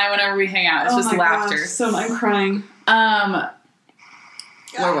JC and I. Whenever we hang out, it's just laughter. Gosh, so I'm crying.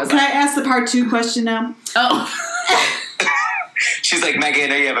 Where was Can I ask the part 2 question now? Oh. She's like, Maggie, I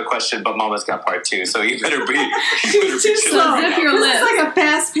know you have a question, but Mama's got part 2, so you better be. She's too slow. Zip your This lips. is like a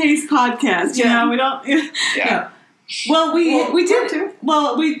fast-paced podcast. You know, we don't. Yeah. Well, we did.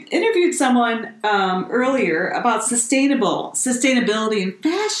 Well, we interviewed someone earlier about sustainability in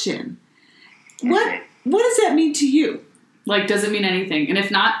fashion. What does that mean to you? Like, does it mean anything? And if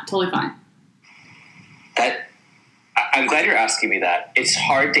not, totally fine. I'm glad you're asking me that. It's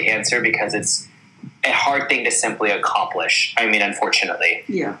hard to answer because it's a hard thing to simply accomplish. I mean, unfortunately.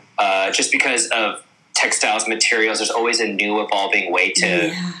 Yeah. Just because of textiles, materials, there's always a new evolving way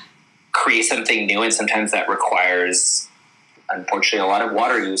to create something new, and sometimes that requires, unfortunately, a lot of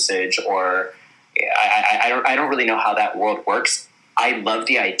water usage, or I don't really know how that world works. I love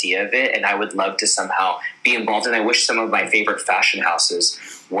the idea of it, and I would love to somehow be involved, and I wish some of my favorite fashion houses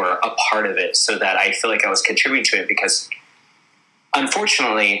were a part of it so that I feel like I was contributing to it, because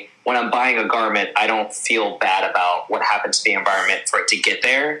unfortunately, when I'm buying a garment, I don't feel bad about what happened to the environment for it to get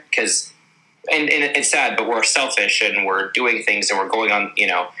there, because and it's sad, but we're selfish and we're doing things and we're going on,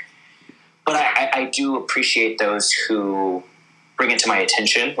 but I do appreciate those who bring it to my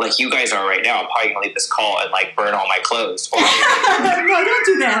attention, like you guys are right now. I'm probably gonna leave this call and like burn all my clothes. No, don't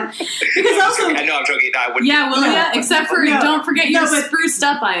do that. Because also, I know I'm joking. No, I wouldn't. Yeah, well, yeah. Except for don't forget your spruced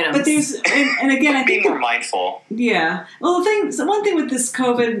up items. But there's and again, I think being more mindful. Yeah. Well, one thing with this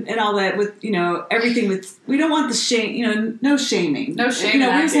COVID and all that, with everything with, we don't want the shame. No shaming. No shaming.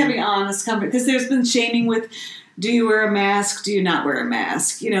 We're just having honest conversation, because there's been shaming with. Do you wear a mask? Do you not wear a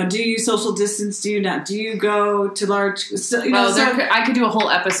mask? Do you social distance? Do you not? Do you go to large? I could do a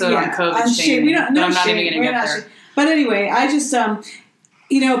whole episode on COVID shaming. I'm not even going to get there. But anyway, I just,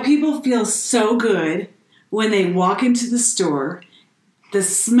 people feel so good when they walk into the store. The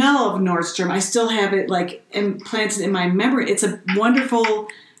smell of Nordstrom, I still have it like implanted in my memory. It's a wonderful.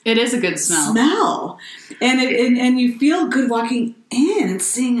 It is a good smell. And you feel good walking in and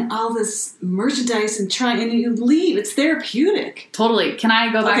seeing all this merchandise and you leave. It's therapeutic. Totally. Can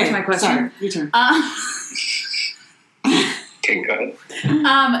I go back to my question? Sorry, your turn. Okay, go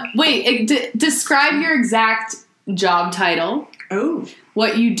ahead. Wait, describe your exact job title. Oh.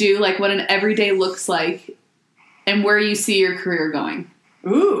 What you do, like what an everyday looks like, and where you see your career going.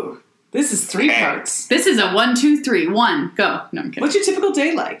 Ooh. This is 3 parts. This is a 1, 2, 3. 1, go. No, I'm kidding. What's your typical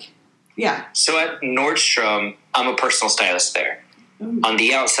day like? Yeah. So at Nordstrom, I'm a personal stylist there. Ooh. On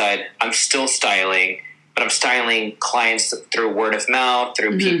the outside, I'm still styling, but I'm styling clients through word of mouth,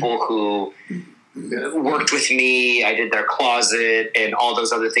 through people who worked with me. I did their closet and all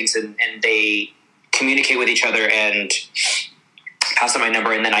those other things, and they communicate with each other and pass on my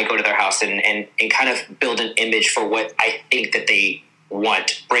number, and then I go to their house and kind of build an image for what I think that they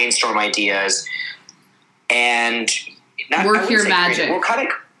want, brainstorm ideas, and work your magic. We'll kind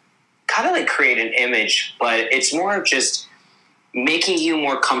of like create an image, but it's more of just making you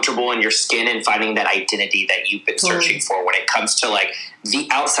more comfortable in your skin and finding that identity that you've been searching for when it comes to like the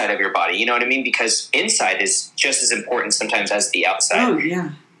outside of your body. You know what I mean? Because inside is just as important sometimes as the outside. Oh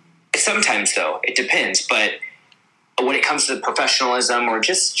yeah. Sometimes though, it depends. But when it comes to professionalism or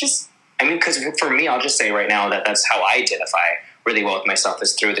just because for me, I'll just say right now that that's how I identify really well with myself,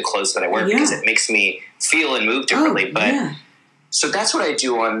 is through the clothes that I wear, because it makes me feel and move differently. So that's what I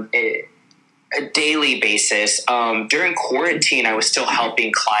do on a daily basis. During quarantine, I was still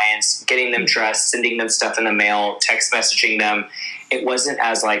helping clients, getting them dressed, sending them stuff in the mail, text messaging them. It wasn't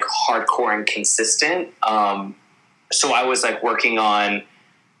as like hardcore and consistent. So I was like working on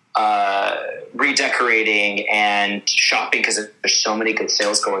redecorating and shopping, because there's so many good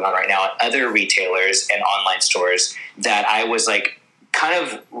sales going on right now at other retailers and online stores that I was like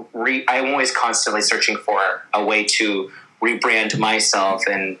I'm always constantly searching for a way to rebrand myself.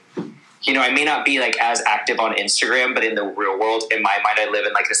 And I may not be like as active on Instagram, but in the real world, in my mind, I live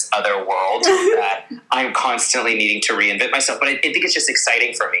in like this other world that I'm constantly needing to reinvent myself. But I think it's just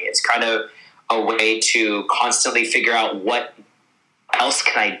exciting for me. It's kind of a way to constantly figure out what else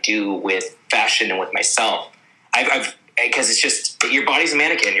can I do with fashion and with myself. Because it's just, your body's a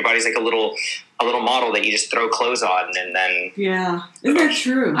mannequin. Your body's like a little model that you just throw clothes on, and then isn't that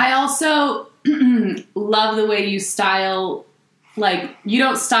true? I also love the way you style. Like, you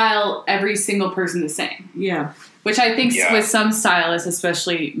don't style every single person the same. Yeah. Which I think with some stylists,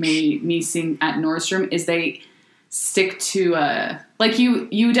 especially maybe me seeing at Nordstrom, is they stick to like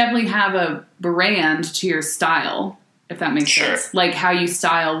you definitely have a brand to your style, if that makes sense. Like how you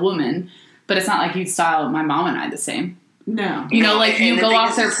style women, but it's not like you style my mom and I the same. No. You go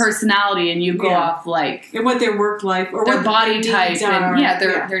off their personality, and you go off like and what their work life or their what body their type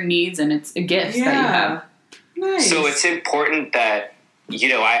and their needs, and it's a gift that you have. Nice. So it's important that,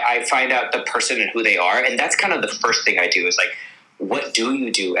 I find out the person and who they are. And that's kind of the first thing I do is like, what do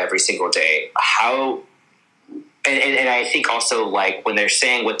you do every single day? How, and I think also like when they're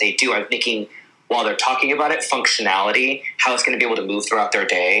saying what they do, I'm thinking while they're talking about it, functionality, how it's going to be able to move throughout their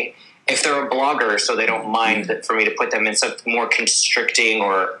day. If they're a blogger, so they don't mind that for me to put them in some more constricting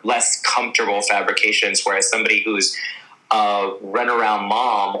or less comfortable fabrications, whereas somebody who's a runaround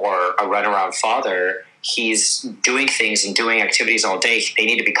mom or a runaround father, he's doing things and doing activities all day. They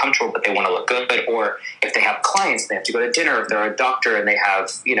need to be comfortable, but they want to look good. Or if they have clients, they have to go to dinner. If they're a doctor and they have,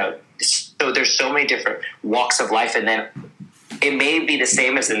 so there's so many different walks of life. And then it may be the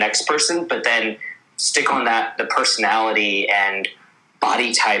same as the next person, but then stick on the personality and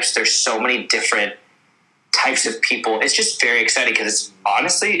body types. There's so many different types of people. It's just very exciting because it's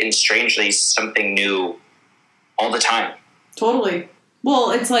honestly and strangely something new all the time. Totally.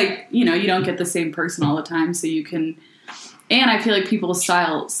 Well, it's like, you don't get the same person all the time, so you can, and I feel like people's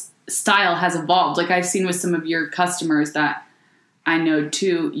style has evolved. Like I've seen with some of your customers that I know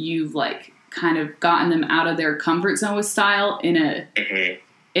too, you've like kind of gotten them out of their comfort zone with style in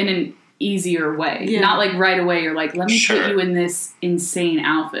an easier way. Yeah. Not like right away you're like, let me Sure. put you in this insane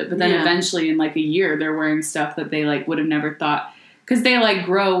outfit. But then eventually in like a year they're wearing stuff that they like would have never thought, because they like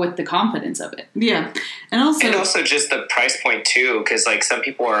grow with the confidence of it. Yeah. And also just the price point too, because like some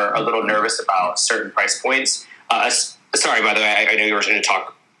people are a little nervous about certain price points. Sorry, by the way, I know you were going to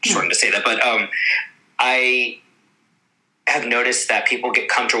talk. Just wanted to say that, but I have noticed that people get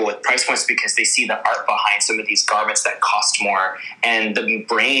comfortable with price points because they see the art behind some of these garments that cost more, and the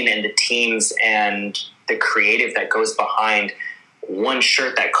brain and the teams and the creative that goes behind one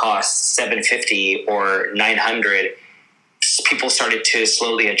shirt that costs $750 or $900. People started to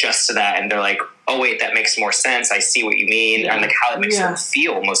slowly adjust to that, and they're like, "Oh wait, that makes more sense. I see what you mean," and like how it makes them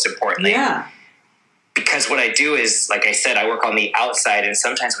feel. Most importantly, because what I do is, like I said, I work on the outside, and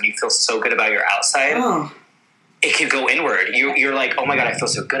sometimes when you feel so good about your outside, it can go inward. You're like, oh my God, I feel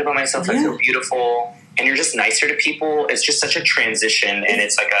so good about myself. I feel beautiful. And you're just nicer to people. It's just such a transition, and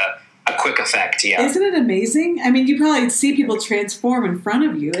it's like a quick effect. Yeah. Isn't it amazing? I mean, you probably see people transform in front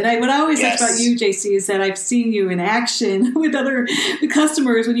of you. And what I always like about you, JC, is that I've seen you in action with other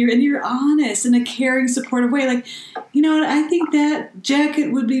customers when you're honest in a caring, supportive way. Like, you know, I think that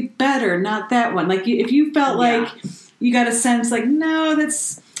jacket would be better, not that one. Like, if you felt like you got a sense like, no,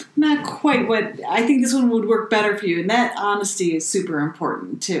 that's not quite what I think, this one would work better for you. And that honesty is super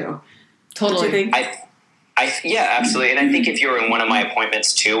important too. Totally. Don't you think? Yeah, absolutely. And I think if you're in one of my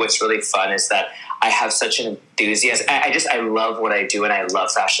appointments too, what's really fun is that I have such an enthusiasm. I love what I do, and I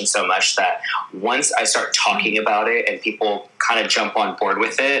love fashion so much that once I start talking about it and people kind of jump on board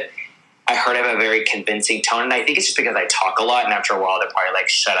with it, I heard I have a very convincing tone. And I think it's just because I talk a lot, and after a while they're probably like,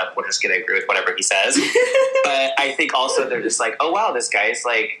 shut up, we're just going to agree with whatever he says. But I think also they're just like, oh wow, this guy's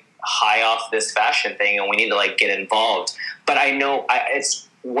like high off this fashion thing, and we need to like get involved. But I know it's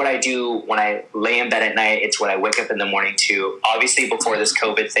what I do when I lay in bed at night. It's what I wake up in the morning to. Obviously, before this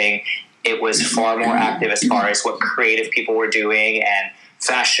COVID thing, it was far more active as far as what creative people were doing, and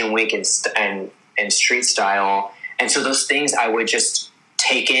Fashion Week and street style. And so those things I would just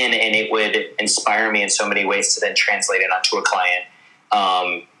take in, and it would inspire me in so many ways to then translate it onto a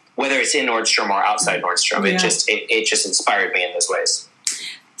client. Whether it's in Nordstrom or outside Nordstrom, it just inspired me in those ways.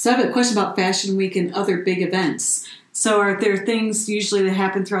 So I have a question about Fashion Week and other big events. So are there things usually that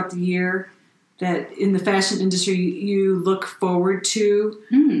happen throughout the year that in the fashion industry you look forward to?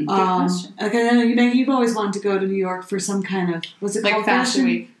 Good question. Okay, I know you've always wanted to go to New York for some kind of, what's it like called? Fashion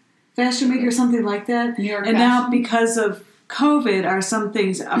Week. Fashion Week or something like that? New York and Fashion now because of COVID, are some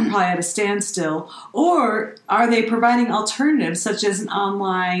things probably at a standstill? Or are they providing alternatives such as an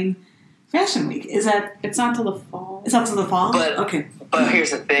online Fashion Week? It's not till the fall. It's not till the fall? Okay. But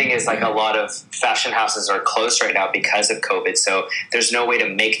here's the thing is, like, a lot of fashion houses are closed right now because of COVID. So there's no way to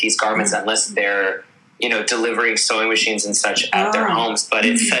make these garments unless they're, delivering sewing machines and such at their homes. But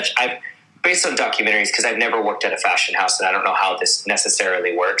it's based on documentaries, because I've never worked at a fashion house and I don't know how this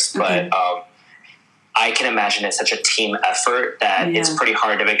necessarily works. But I can imagine it's such a team effort that it's pretty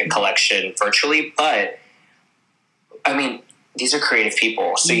hard to make a collection virtually. But, I mean, these are creative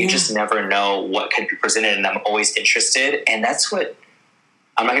people. So you just never know what could be presented, and I'm always interested. And that's what...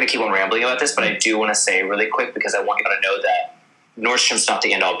 I'm not going to keep on rambling about this, but I do want to say really quick, because I want you to know that Nordstrom's not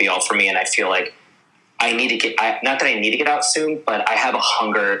the end-all be-all for me, and I feel like I need to get... not that I need to get out soon, but I have a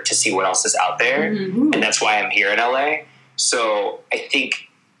hunger to see what else is out there, and that's why I'm here in LA. So I think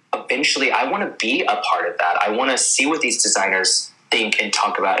eventually I want to be a part of that. I want to see what these designers think and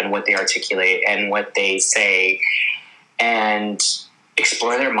talk about, and what they articulate and what they say, and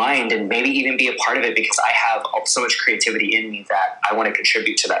explore their mind, and maybe even be a part of it, because I have so much creativity in me that I want to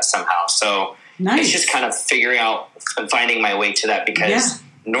contribute to that somehow. So it's just kind of figuring out and finding my way to that, because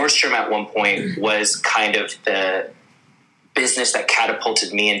Nordstrom at one point was kind of the business that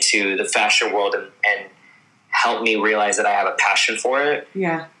catapulted me into the fashion world and helped me realize that I have a passion for it.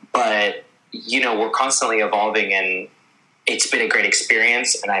 Yeah. But, we're constantly evolving, and it's been a great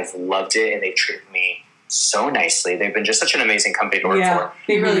experience, and I've loved it, and they treated me so nicely. They've been just such an amazing company to work for.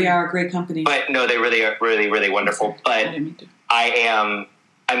 They really are a great company. But no, they really are really, really wonderful. But I'm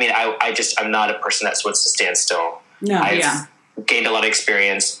not a person that wants to stand still. No, I've gained a lot of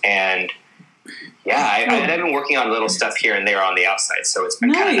experience, and I've been working on little stuff here and there on the outside. So it's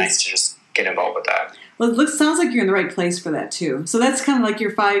been kind of nice to just get involved with that. Well, it sounds like you're in the right place for that too. So that's kind of like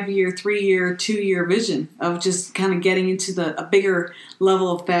your 5-year, 3-year, 2-year vision of just kind of getting into a bigger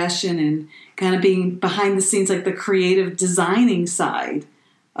level of fashion, and kind of being behind the scenes, like the creative designing side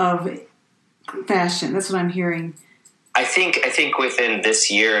of fashion. That's what I'm hearing. I think within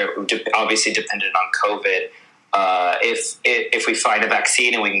this year, obviously dependent on COVID, If we find a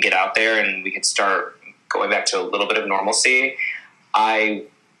vaccine and we can get out there and we can start going back to a little bit of normalcy, I'm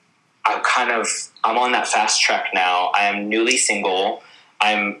on that fast track now. I am newly single.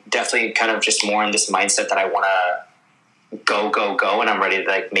 I'm definitely kind of just more in this mindset that I want to go, and I'm ready to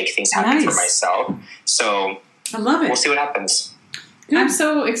like make things happen for myself. So I love it. We'll see what happens. Good. I'm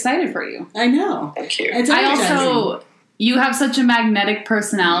so excited for you. I know. Thank you. You have such a magnetic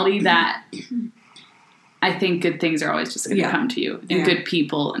personality that I think good things are always just going to come to you, and good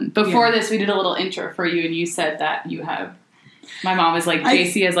people. And before this, we did a little intro for you, and you said that you have. My mom was like,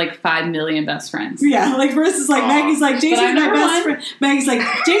 JC has like 5 million best friends. Yeah, like versus like Maggie's like, JC's my best friend. Maggie's like,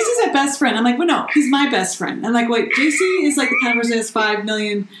 JC's my best friend. I'm like, well, no, he's my best friend. I'm like, wait, JC is like the kind of person that has 5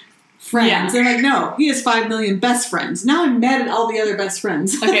 million friends. Yeah. They're like, no, he has 5 million best friends. Now I'm mad at all the other best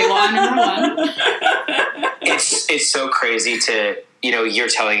friends. Okay, well, I'm number 1. It's so crazy to, you're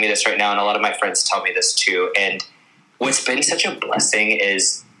telling me this right now, and a lot of my friends tell me this too. And what's been such a blessing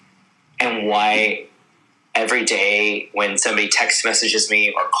is, and why every day when somebody text messages me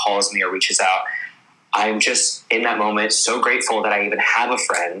or calls me or reaches out, I'm just in that moment so grateful that I even have a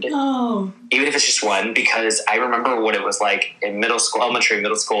friend, even if it's just one, because I remember what it was like in middle school, elementary,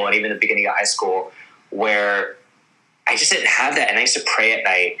 middle school, and even the beginning of high school, where I just didn't have that. And I used to pray at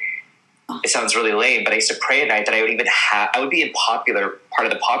night. It sounds really lame, but I used to pray at night that I would be in part of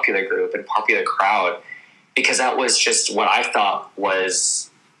the popular group and popular crowd, because that was just what I thought was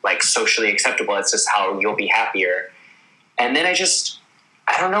like socially acceptable. It's just how you'll be happier. And then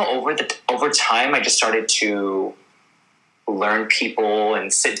I don't know, over time, I just started to learn people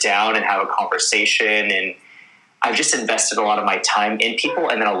and sit down and have a conversation. And I've just invested a lot of my time in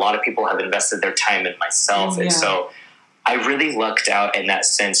people. And then a lot of people have invested their time in myself. And so I really lucked out in that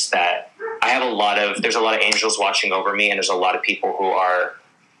sense that there's a lot of angels watching over me. And there's a lot of people who are,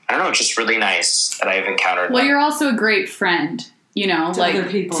 I don't know, just really nice that I've encountered. Well, you're also a great friend.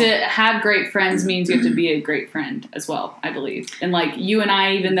 To have great friends means you have to be a great friend as well, I believe. And like you and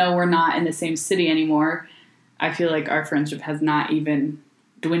I, even though we're not in the same city anymore, I feel like our friendship has not even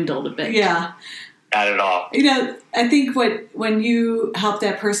dwindled a bit. Yeah. Not at all. I think when you help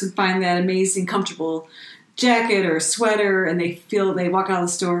that person find that amazing, comfortable jacket or sweater, and they walk out of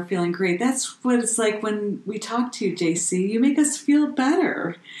the store feeling great. That's what it's like when we talk to you, JC. You make us feel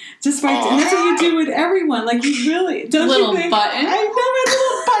better. Just right, and that's what you do with everyone. Like you really don't little you think? Button. I know my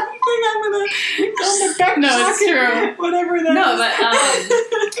little button thing. I'm gonna on the back No, it's true. Whatever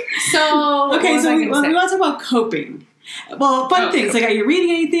that is. So okay, so we want to talk about coping. Well, fun things like, are you reading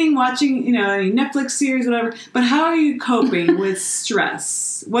anything, watching, any Netflix series, whatever? But how are you coping with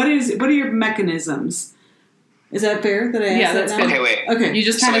stress? What are your mechanisms? Is that fair that I asked Yeah, that's that good. now? Okay, wait. Okay. You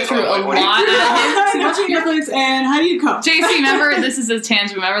just kind of threw a lot at him. Watching Netflix, and how do you cope? JC, remember, this is a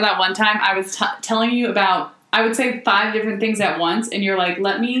tangent. Remember that one time I was telling you about, I would say 5 different things at once, and you're like,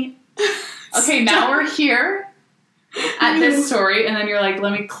 let me, okay, now we're here at this story, and then you're like,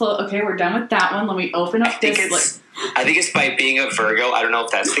 let me okay, we're done with that one. Let me open up this. I think it's by being a Virgo. I don't know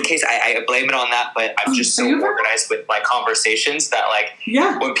if that's the case. I blame it on that, but I'm just so organized with my conversations that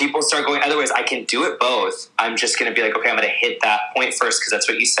when people start going, otherwise I can do it both. I'm just going to be like, okay, I'm going to hit that point first because that's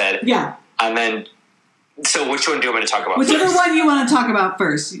what you said. Yeah. And then, so which one do you want me to talk about Whichever first? one you want to talk about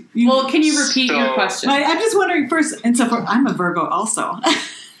first. Well, can you repeat your question? I'm just wondering first, and so I'm a Virgo also.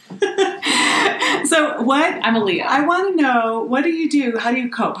 So what? I'm a Leo. I want to know, what do you do? How do you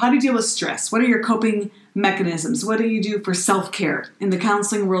cope? How do you deal with stress? What are your coping mechanisms? What do you do for self-care? In the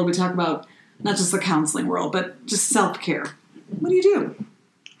counseling world, we talk about not just the counseling world, but just self-care. What do you do?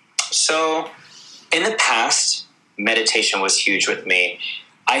 So in the past, meditation was huge with me.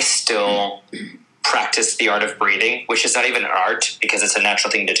 I still practice the art of breathing, which is not even an art because it's a natural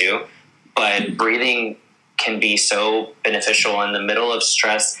thing to do. But breathing can be so beneficial in the middle of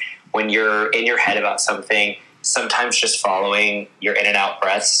stress when you're in your head about something. Sometimes just following your in and out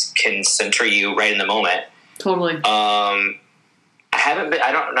breaths can center you right in the moment. Totally. I'm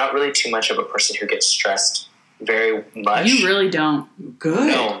not really too much of a person who gets stressed very much. You really don't. Good.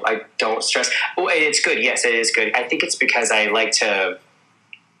 No, I don't stress. Oh, it's good. Yes, it is good. I think it's because I like to,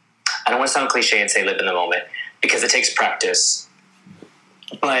 I don't want to sound cliche and say live in the moment because it takes practice.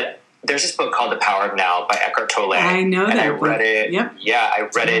 But there's this book called The Power of Now by Eckhart Tolle. I know that. And I read it. Yep. Yeah, I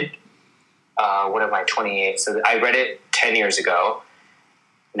read it. What am I, 28? So I read it 10 years ago.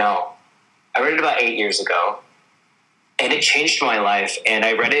 No, I read it about 8 years ago. And it changed my life. And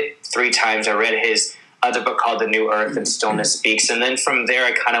I read it 3 times. I read his other book called The New Earth and Stillness Speaks. And then from there,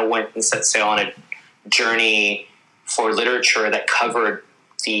 I kind of went and set sail on a journey for literature that covered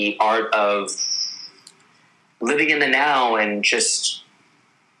the art of living in the now and just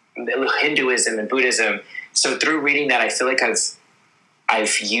Hinduism and Buddhism. So through reading that, I feel like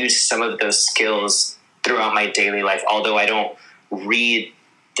I've used some of those skills throughout my daily life, although I don't read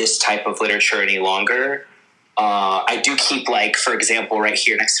this type of literature any longer. I do keep, like, for example, right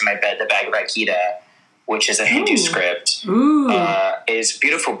here next to my bed, the Bhagavad Gita, which is a Hindu script. It's a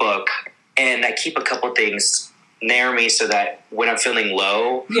beautiful book. And I keep a couple things near me so that when I'm feeling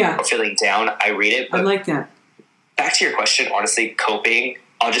low or feeling down, I read it. But I like that. Back to your question, honestly, coping,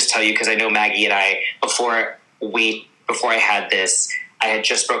 I'll just tell you, because I know Maggie and I, before I had this, I had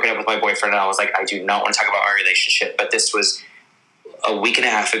just broken up with my boyfriend, and I was like, I do not want to talk about our relationship. But this was a week and a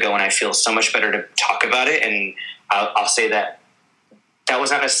half ago, and I feel so much better to talk about it. And I'll say that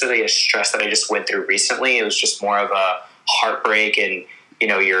was not necessarily a stress that I just went through recently. It was just more of a heartbreak, and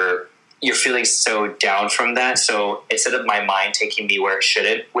you're feeling so down from that. So instead of my mind taking me where it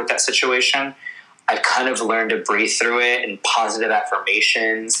shouldn't with that situation, I've kind of learned to breathe through it and positive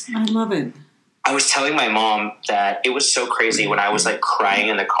affirmations. I love it. I was telling my mom that it was so crazy when I was like crying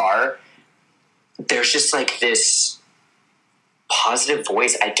in the car. There's just like this positive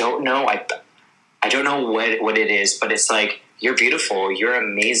voice. I don't know. I don't know what it is, but it's like, you're beautiful. You're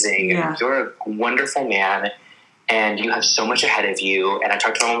amazing. Yeah. You're a wonderful man, and you have so much ahead of you. And I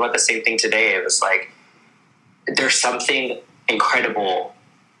talked to my mom about the same thing today. It was like, there's something incredible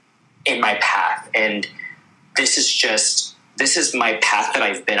in my path, and this is my path that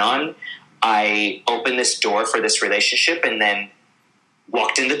I've been on. I opened this door for this relationship and then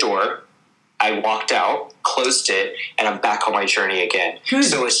walked in the door. I walked out, closed it, and I'm back on my journey again. Good.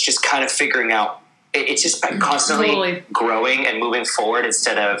 So it's just kind of figuring out, it's just constantly growing and moving forward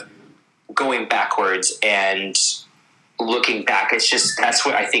instead of going backwards and looking back. It's just, that's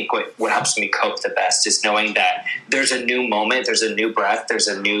what I think what helps me cope the best is knowing that there's a new moment, there's a new breath, there's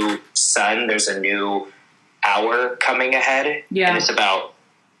a new sun, there's a new hour coming ahead. Yeah. And it's about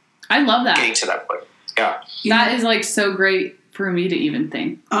I love that. getting to that point. Yeah. That is like so great for me to even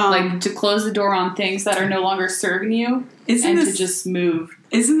think. Like to close the door on things that are no longer serving you to just move.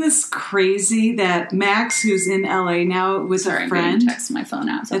 Isn't this crazy that Max, who's in LA now with a friend. I'm getting text my phone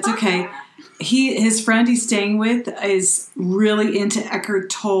out. So. It's okay. His friend he's staying with is really into Eckhart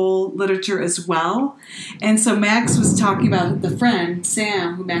Tolle literature as well. And so Max was talking about the friend,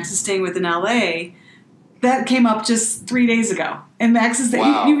 Sam, who Max is staying with in LA. That came up just 3 days ago. And Max is there.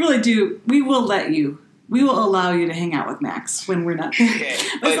 Wow. You really do. We will allow you to hang out with Max when we're not there. Okay.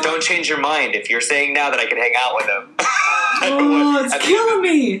 But don't change your mind. If you're saying now that I can hang out with him. Oh, it's killing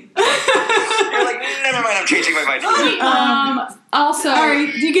me. You're like, never mind, I'm changing my mind. Also, are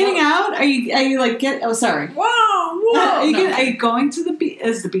you getting out? Are you like sorry. Whoa! Are you going to the beach?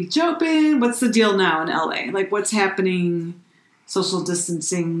 Is the beach open? What's the deal now in LA? Like, what's happening? Social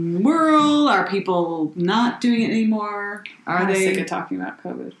distancing world? Are people not doing it anymore? I'm sick of talking about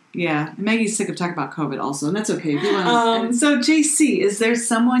COVID. Yeah, Maggie's sick of talking about COVID also, and that's okay. So, JC, is there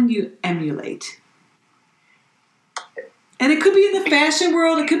someone you emulate? And it could be in the fashion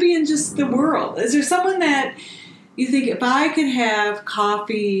world. It could be in just the world. Is there someone that you think, if I could have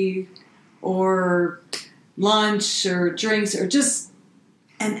coffee or lunch or drinks or just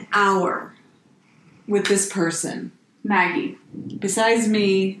an hour with this person? Maggie. Besides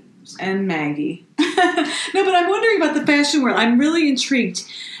me and Maggie. No, but I'm wondering about the fashion world. I'm really intrigued.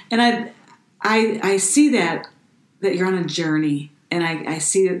 And I see that you're on a journey. And I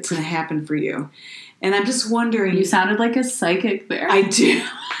see it's going to happen for you. And I'm just wondering. You sounded like a psychic there. I do.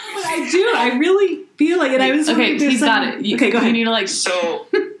 I do. I really feel like it. I was okay, he's got it. Okay, go ahead. You need to like. So,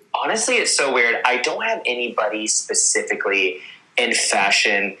 honestly, it's so weird. I don't have anybody specifically in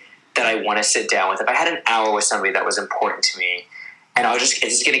fashion that I want to sit down with. If I had an hour with somebody that was important to me, and it's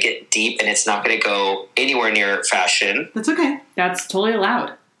just going to get deep, and it's not going to go anywhere near fashion. That's okay. That's totally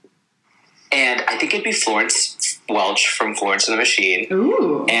allowed. And I think it'd be Florence Welch from Florence and the Machine.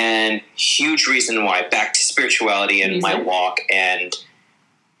 Ooh. And huge reason why, back to spirituality and my walk. And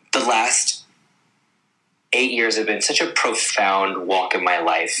the last 8 years have been such a profound walk in my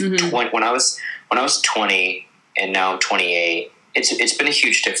life. Mm-hmm. When I was 20 and now I'm 28, it's been a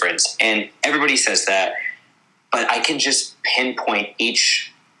huge difference. And everybody says that, but I can just pinpoint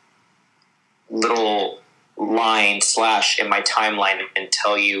each little line / in my timeline and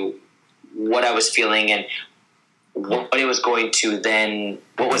tell you what I was feeling and what it was going to then,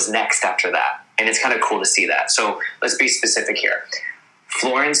 what was next after that. And it's kind of cool to see that. So let's be specific here.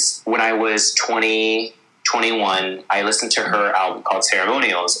 Florence, when I was 20, 21, I listened to her album called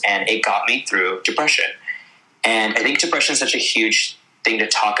Ceremonials, and it got me through depression. And I think depression is such a huge thing to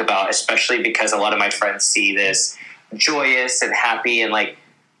talk about, especially because a lot of my friends see this joyous and happy and like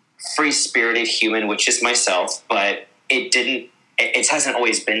free-spirited human, which is myself, but it hasn't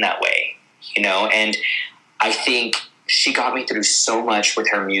always been that way, you know? And I think she got me through so much with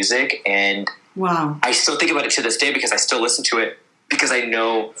her music, and wow, I still think about it to this day because I still listen to it because I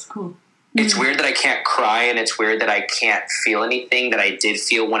know that's cool. It's weird that I can't cry, and it's weird that I can't feel anything that I did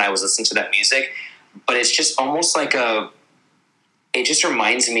feel when I was listening to that music, but it's just almost like it just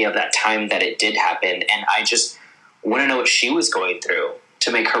reminds me of that time that it did happen, and I just want to know what she was going through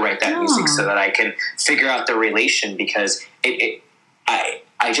to make her write that music so that I can figure out the relation, because I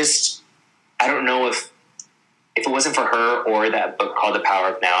don't know if it wasn't for her or that book called The Power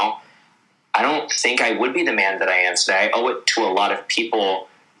of Now, I don't think I would be the man that I am today. I owe it to a lot of people,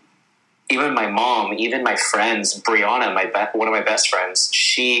 even my mom, even my friends. Brianna, one of my best friends,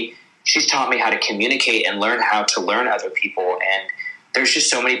 she's taught me how to communicate and learn how to learn other people, and there's just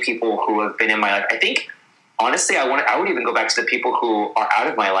so many people who have been in my life. I think, honestly, I would even go back to the people who are out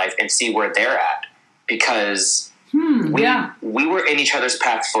of my life and see where they're at, because we were in each other's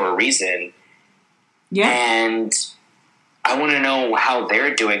path for a reason. Yeah. And I want to know how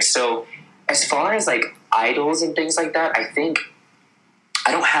they're doing. So as far as like idols and things like that, I think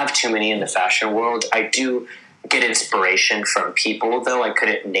I don't have too many in the fashion world. I do get inspiration from people, though. I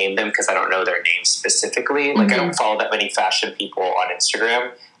couldn't name them because I don't know their names specifically. Like, I don't follow that many fashion people on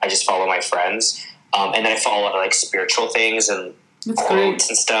Instagram. I just follow my friends. And then I follow a lot of like spiritual things and quotes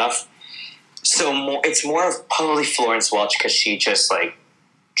and stuff. So it's more of probably Florence Welch, because she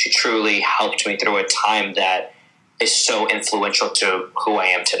truly helped me through a time that is so influential to who I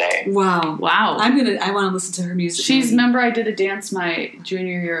am today. Wow. I want to listen to her music. Remember I did a dance my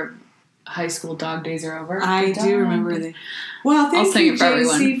junior year of high school. Dog days are over. I do remember that. Well, thank you,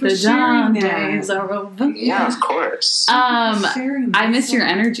 JC, for sharing that. Days are over. Yeah, of course. I miss your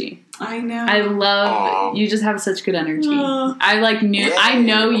energy. I know. I love you. Just have such good energy. I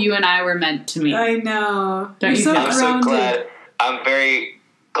know you and I were meant to meet. I know. Don't you? I'm so glad. I'm very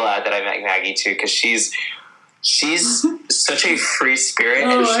glad that I met Maggie too, because she's such a free spirit,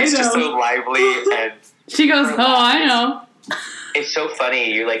 and she's just so lively. And she goes, I know. It's so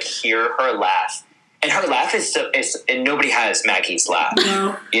funny. You like hear her laugh, and her laugh is and nobody has Maggie's laugh.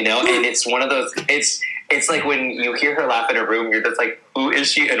 No. You know, and it's one of those. It's like when you hear her laugh in a room, you're just like, who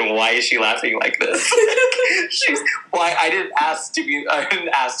is she and why is she laughing like this? I didn't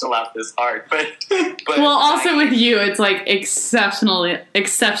ask to laugh this hard, but well, also with you, it's like exceptional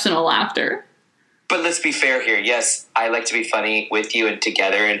laughter. But let's be fair here. Yes, I like to be funny with you and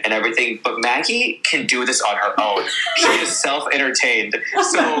together and everything, but Maggie can do this on her own. She is self-entertained.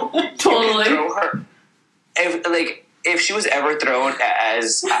 So totally. Throw her. If she was ever thrown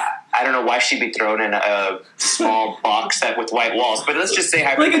as, I don't know why she'd be thrown in a small box with white walls, but let's just say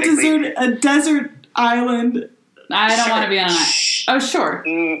hypothetically. Like a desert island. I don't want to be on that. Oh, sure.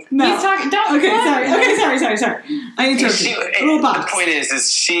 No. He's talking. Sorry. I interrupted you. A little box. The point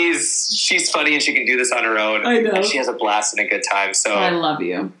is she's funny and she can do this on her own. I know. And she has a blast and a good time. So I love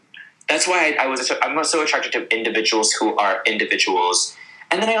you. That's why I'm so attracted to individuals who are individuals.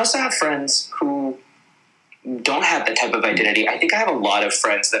 And then I also have friends who don't have that type of identity. I think I have a lot of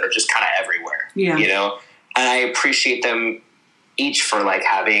friends that are just kind of everywhere. Yeah. You know? And I appreciate them each for like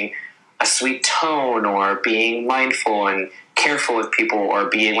having a sweet tone or being mindful and careful with people, or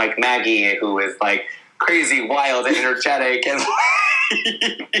being like Maggie, who is like crazy, wild, and energetic and and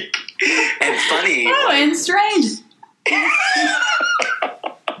funny. Oh, and strange.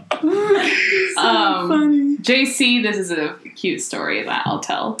 Funny. JC, this is a cute story that I'll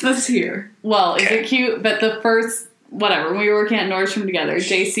tell. Let's hear. Well, is it cute? But the first, when we were working at Nordstrom together,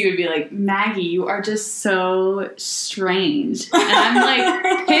 JC would be like, Maggie, you are just so strange. And I'm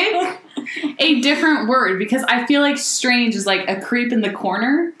like, pick a different word, because I feel like strange is like a creep in the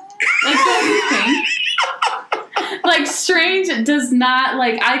corner. Like, don't you think? Like, strange does not,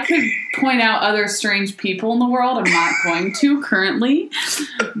 like, I could point out other strange people in the world. I'm not going to currently.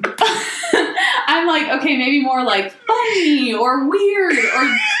 But I'm like, okay, maybe more like funny or weird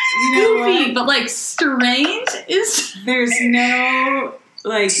or goofy, but like strange is... There's no,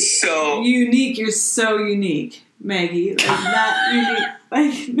 like, so unique. You're so unique, Maggie. Like, not unique.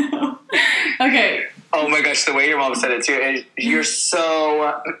 Like, no. Okay. Oh my gosh, the way your mom said it too. You're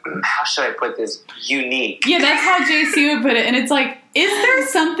so, how should I put this? Unique. Yeah, that's how JC would put it. And it's like, is there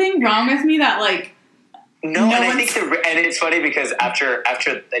something wrong with me that like... No, and I think and it's funny because after I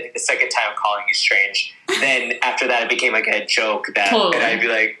think the second time calling you strange, then after that it became like a joke that, totally. And I'd be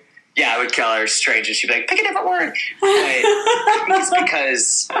like, yeah, I would call her strange, and she'd be like, pick a different word. But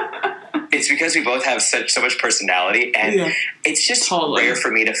it's because we both have so much personality, and it's just totally rare for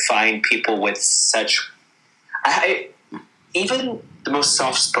me to find people with such. Even the most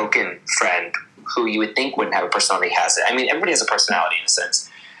soft-spoken friend who you would think wouldn't have a personality has it. I mean, everybody has a personality in a sense,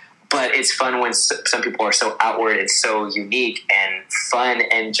 But it's fun when some people are so outward and so unique and fun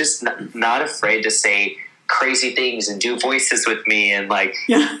and just not afraid to say crazy things and do voices with me and like,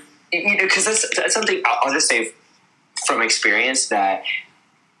 Yeah. you know, because that's something I'll just say from experience that,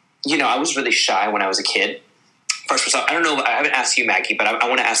 you know, I was really shy when I was a kid. First of all, I don't know, I haven't asked you, Maggie, but I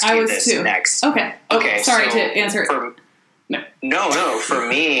want to ask you this too. next. Okay. Sorry to answer. No. For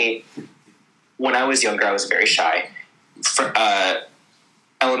me, when I was younger, I was very shy. For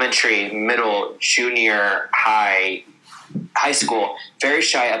elementary, middle, junior, high school, very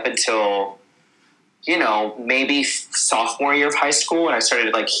shy up until, you know, maybe sophomore year of high school, and I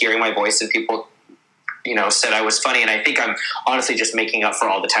started like hearing my voice and people, you know, said I was funny. And I think I'm honestly just making up for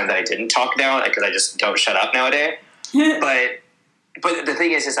all the time that I didn't talk now because I just don't shut up nowadays. but the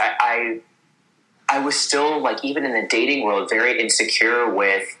thing is I was still like, even in the dating world, very insecure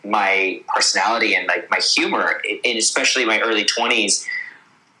with my personality and like my humor, and especially my early 20s.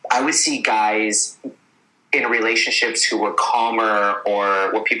 I would see guys in relationships who were calmer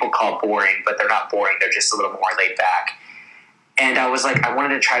or what people call boring, but they're not boring. They're just a little more laid back. And I was like, I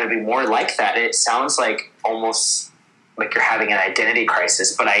wanted to try to be more like that. And it sounds like almost like you're having an identity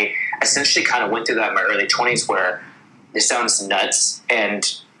crisis. But I essentially kind of went through that in my early 20s where this sounds nuts. And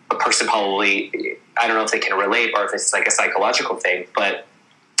a person probably, I don't know if they can relate or if it's like a psychological thing, but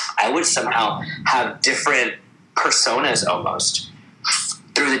I would somehow have different personas almost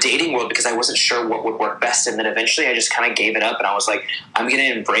through the dating world because I wasn't sure what would work best. And then eventually I just kind of gave it up and I was like, I'm going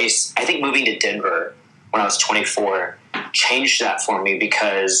to embrace, I think moving to Denver when I was 24 changed that for me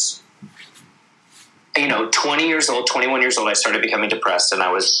because, you know, 20 years old, 21 years old, I started becoming depressed and I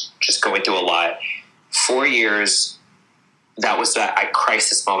was just going through a lot. 4 years, that was that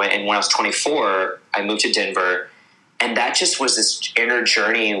crisis moment. And when I was 24, I moved to Denver, and that just was this inner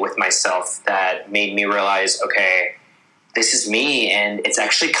journey with myself that made me realize, okay, this is me, and it's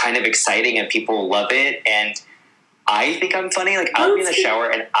actually kind of exciting, and people love it, and I think I'm funny. Like, I'll be in the shower,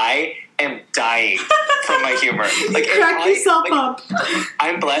 and I am dying from my humor. Like, crack yourself up.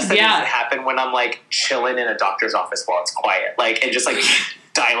 I'm blessed that it doesn't happen when I'm, like, chilling in a doctor's office while it's quiet. Like, and just, like,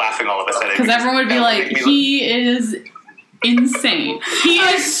 die laughing all of a sudden. Because everyone would be like, he is insane. He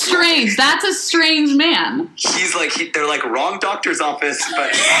is strange. That's a strange man. He's like, they're like, wrong doctor's office,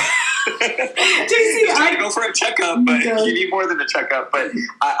 but... JC, I go for a checkup, but you need more than a checkup. But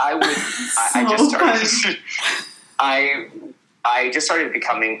I just started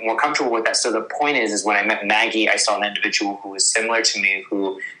becoming more comfortable with that. So the point is when I met Maggie, I saw an individual who was similar to me,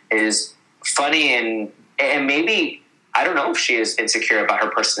 who is funny and maybe, I don't know if she is insecure about her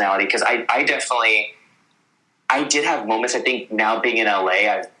personality, because I did have moments. I think now being in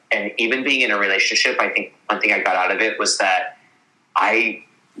LA, and even being in a relationship, I think one thing I got out of it was that I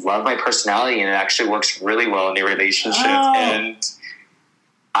love my personality, and it actually works really well in a relationship. And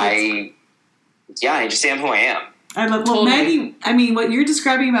I just am who I am. I love, well, totally. Maggie, I mean, what you're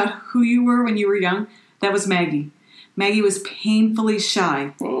describing about who you were when you were young, that was Maggie. Maggie was painfully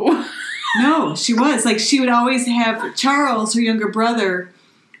shy. Oh. No, she was. Like, she would always have Charles, her younger brother,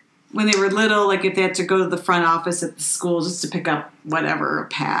 when they were little, like if they had to go to the front office at the school just to pick up whatever, a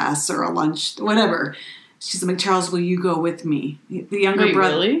pass or a lunch, whatever. She's like, Charles, will you go with me? The younger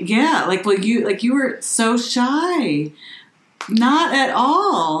brother. Really? Yeah. You were so shy. Not at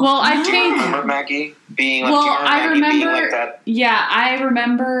all. Well, I think. Remember Maggie being like, I remember being like that? Yeah, I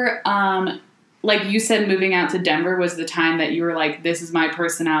remember, like you said, moving out to Denver was the time that you were like, this is my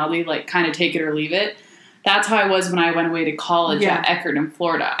personality, like kind of take it or leave it. That's how I was when I went away to college at Eckerd in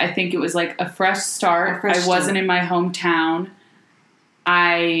Florida. I think it was like a fresh start. I wasn't in my hometown.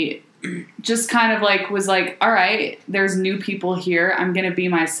 I just kind of like was like, all right, there's new people here. I'm going to be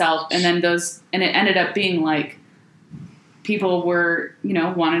myself. And then and it ended up being like people were,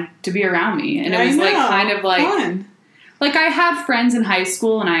 wanted to be around me. And it was like kind of like, fun. Like I had friends in high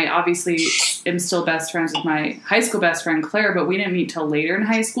school, and I obviously am still best friends with my high school best friend, Claire, but we didn't meet till later in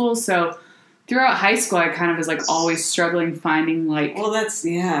high school. So throughout high school, I kind of was like always struggling finding like that's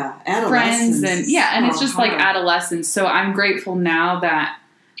friends and it's just like adolescence. So I'm grateful now that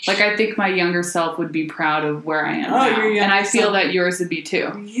like I think my younger self would be proud of where I am now, and I feel that yours would be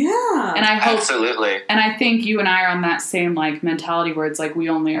too. Yeah, and I hope absolutely. And I think you and I are on that same like mentality where it's like we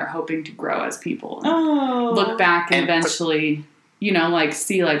only are hoping to grow as people. Look back and eventually, like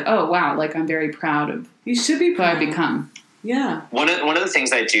see like, oh wow, like I'm very proud of. You should be proud. Who I've become. Yeah. One of the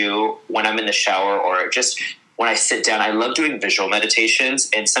things I do when I'm in the shower or just when I sit down, I love doing visual meditations.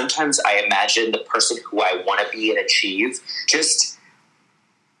 And sometimes I imagine the person who I want to be and achieve.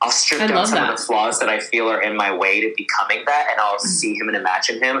 I'll strip down some of the flaws that I feel are in my way to becoming that. And I'll see him and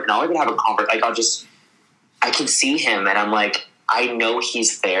imagine him. And I'll even have a conversation. Like I can see him and I'm like, I know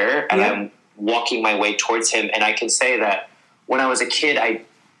he's there, and I'm walking my way towards him. And I can say that when I was a kid, I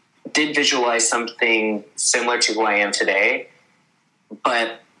did visualize something similar to who I am today,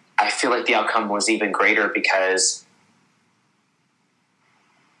 but I feel like the outcome was even greater because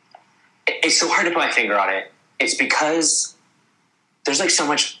it's so hard to put my finger on it. It's because there's like so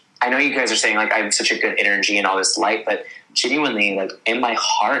much. I know you guys are saying like I have such a good energy and all this light, but genuinely, like in my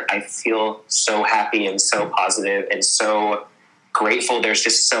heart, I feel so happy and so positive and so grateful. There's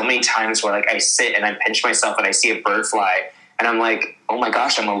just so many times where like I sit and I pinch myself and I see a bird fly and I'm like, oh my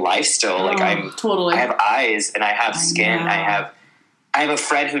gosh, I'm alive still. Like I have eyes and I have skin. I have a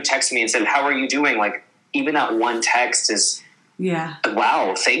friend who texted me and said, how are you doing? Like even that one text is,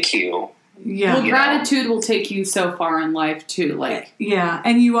 wow, thank you. Yeah. Well, gratitude will take you so far in life too. Like,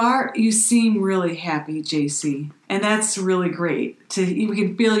 and you seem really happy, JC. And that's really great. We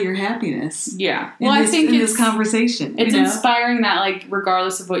can feel your happiness. Yeah. Well, I think in this conversation. It's inspiring that like,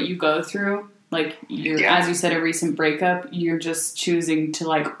 regardless of what you go through, like as you said, a recent breakup, you're just choosing to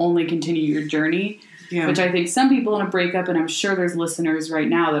like only continue your journey. Yeah. Which I think some people in a breakup, and I'm sure there's listeners right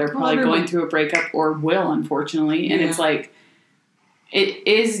now that are probably going through a breakup or will, unfortunately. And it's like, it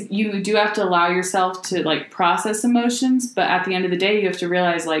is, you do have to allow yourself to like process emotions, but at the end of the day, you have to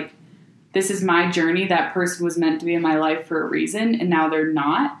realize like, this is my journey. That person was meant to be in my life for a reason, and now they're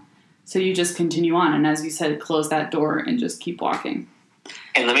not. So you just continue on. And as you said, close that door and just keep walking.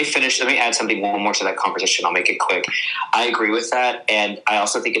 And let me add one more to that conversation. I'll make it quick. I agree with that. And I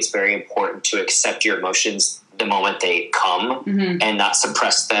also think it's very important to accept your emotions the moment they come and not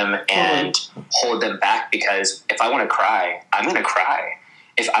suppress them and hold them back, because if I want to cry, I'm going to cry.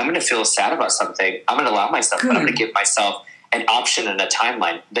 If I'm going to feel sad about something, I'm going to allow myself, but I'm going to give myself an option and a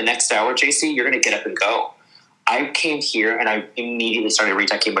timeline. The next hour, JC, you're going to get up and go. I came here and I immediately started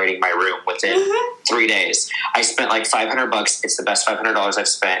redecorating my room within 3 days. I spent like $500. It's the best $500 I've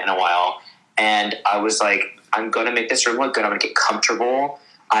spent in a while. And I was like, I'm going to make this room look good. I'm going to get comfortable.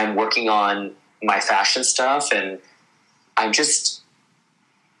 I'm working on my fashion stuff, and I'm just,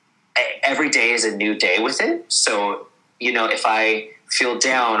 every day is a new day with it. So, if I feel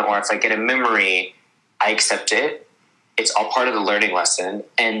down or if I get a memory, I accept it. It's all part of the learning lesson.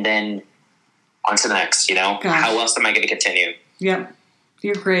 And then on to the next, Gosh. How else am I going to continue? Yep.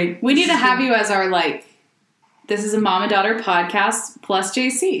 You're great. We need to have you as our, like, this is a mom and daughter podcast plus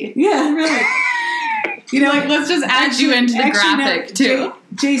JC. Yeah, really. Like, let's just add you into the graphic, too.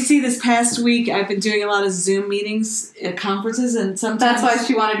 JC, this past week, I've been doing a lot of Zoom meetings at conferences, and sometimes... That's why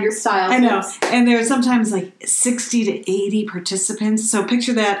she wanted your style. I know. And there's sometimes, like, 60 to 80 participants. So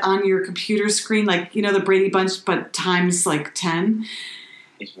picture that on your computer screen, like, the Brady Bunch, but times, like, 10.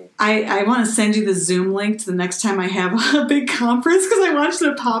 I want to send you the Zoom link to the next time I have a big conference, because I want you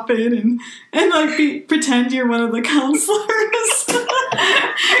to pop in and like pretend you're one of the counselors. I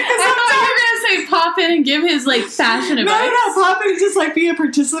thought you were going to say pop in and give his like fashion advice. No, pop in and just like be a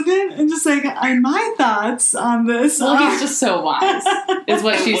participant and just like my thoughts on this. Well, he's just so wise, is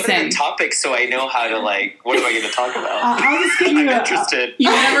what she's saying. What are the topics so I know how to like, what am I going to talk about? I'll just give you I'm interested. You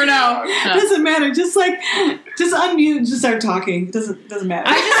never know. Doesn't matter. Just unmute and just start talking. It doesn't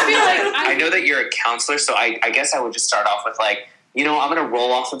matter. I just feel like I know that you're a counselor, so I guess I would just start off with like, I'm going to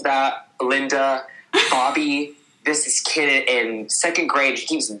roll off of that. Linda, Bobby, this kid in second grade, he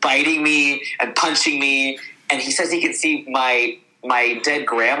keeps biting me and punching me, and he says he can see my dead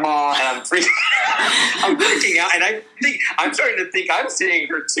grandma, and I'm freaking out, and I'm starting to think I'm seeing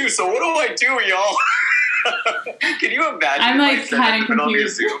her too. So what do I do, y'all? Can you imagine? I'm like kind of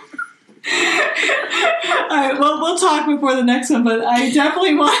confused. All right, well, we'll talk before the next one, but I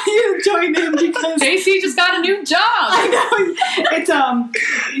definitely want you to join in because JC just got a new job. I know.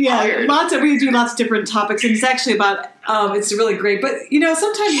 It's we do lots of different topics, and it's actually about it's really great. But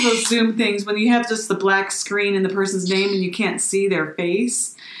sometimes those Zoom things, when you have just the black screen and the person's name and you can't see their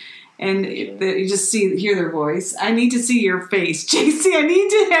face, and you just hear their voice. I need to see your face, JC. I need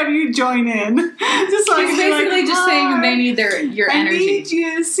to have you join in. Just like he's basically just saying they need your energy. I need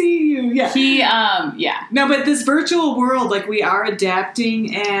you to see you. Yeah. No, but this virtual world, like we are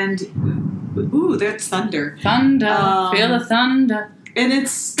adapting, and that's thunder. Thunder, feel the thunder, and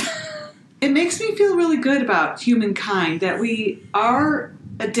it makes me feel really good about humankind that we are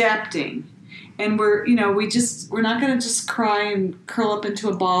adapting. And we're not going to just cry and curl up into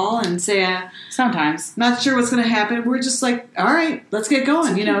a ball and say, sometimes, not sure what's going to happen. We're just like, all right, let's get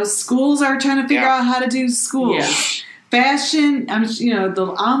going. Schools are trying to figure out how to do schools. Yeah. Fashion,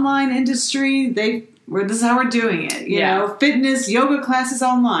 the online industry, this is how we're doing it. Fitness, yoga classes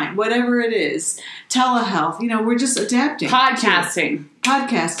online, whatever it is. Telehealth, we're just adapting.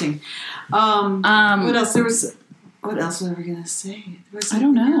 Podcasting. What else? There was What else was I going to say? I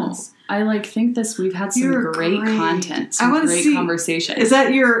don't know. I think this. We've had some great content, some great conversation. Is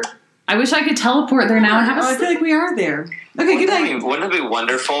that your? I wish I could teleport there now and have I feel like we are there. Okay, good night. Wouldn't it be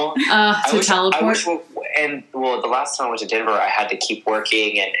wonderful teleport? The last time I went to Denver, I had to keep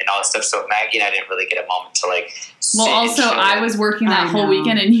working and all that stuff. So Maggie and I didn't really get a moment to Well, also I was working that whole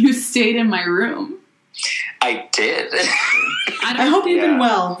weekend, and you stayed in my room. I did. I hope you've been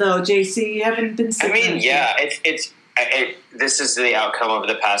well, though, JC. You haven't been sick. I mean, yeah, this is the outcome of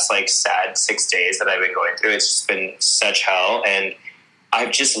the past sad 6 days that I've been going through. It's just been such hell, and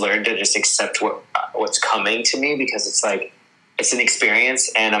I've just learned to just accept what's coming to me, because it's it's an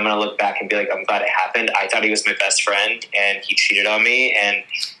experience, and I'm going to look back and be like, I'm glad it happened. I thought he was my best friend, and he cheated on me, and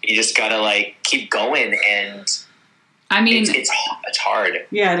you just got to keep going. And I mean, it's hard.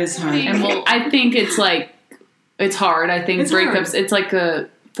 Yeah, it is hard. And I think it's hard. I think breakups, it's like a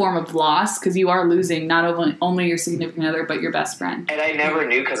form of loss, because you are losing not only your significant other, but your best friend. And I never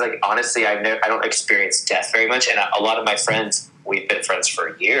knew, because honestly, I don't experience death very much, and a lot of my friends, we've been friends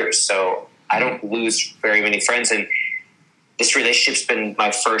for years, so I don't lose very many friends. And this relationship's been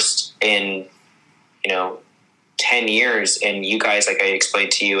my first in 10 years, and you guys, like I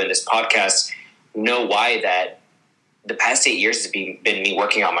explained to you in this podcast, know why that the past 8 years has been me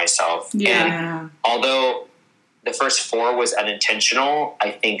working on myself. Yeah. And although the first 4 was unintentional, I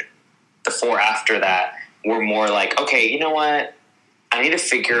think the 4 after that were more okay, you know what? I need to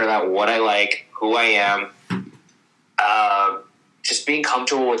figure out what I like, who I am, just being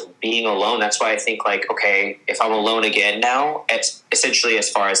comfortable with being alone. That's why I think okay, if I'm alone again now, it's essentially as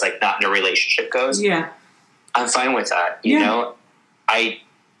far as not in a relationship goes. Yeah. I'm fine with that. You know,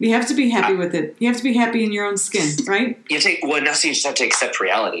 you have to be happy with it. You have to be happy in your own skin, right? Now you just have to accept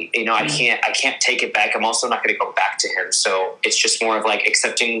reality. I can't take it back. I'm also not going to go back to him. So it's just more of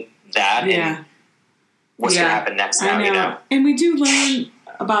accepting that and what's going to happen next now, you know? And we do learn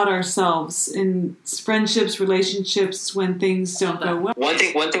about ourselves in friendships, relationships, when things don't go well. One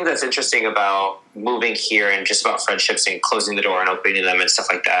thing that's interesting about moving here and just about friendships and closing the door and opening them and stuff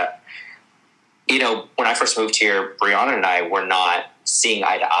like that, when I first moved here, Brianna and I were not seeing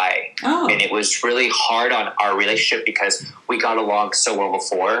eye to eye. Oh. And it was really hard on our relationship because we got along so well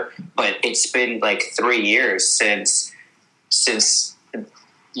before, but it's been 3 years since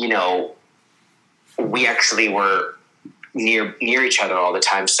we actually were near each other all the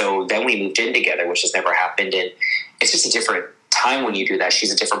time. So then we moved in together, which has never happened. And it's just a different time when you do that.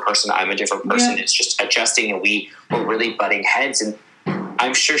 She's a different person. I'm a different person. Yeah. It's just adjusting, and we were really butting heads. And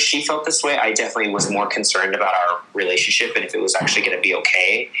I'm sure she felt this way. I definitely was more concerned about our relationship and if it was actually going to be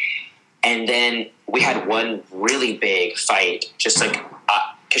okay. And then we had one really big fight, just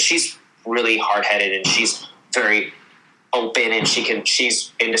because she's really hard-headed and she's very open, and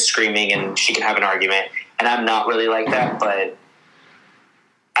she's into screaming, and she can have an argument. And I'm not really like that, but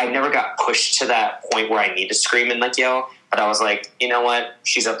I never got pushed to that point where I need to scream and yell. But I was like, you know what?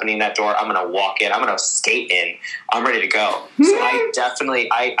 She's opening that door. I'm going to walk in. I'm going to skate in. I'm ready to go. So I definitely,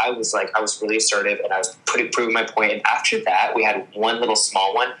 I was really assertive, and I was proving my point. And after that, we had one little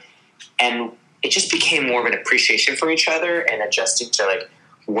small one, and it just became more of an appreciation for each other and adjusting to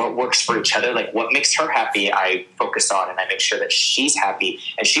what works for each other. What makes her happy, I focus on, and I make sure that she's happy,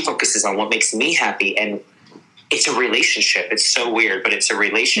 and she focuses on what makes me happy. And it's a relationship. It's so weird, but it's a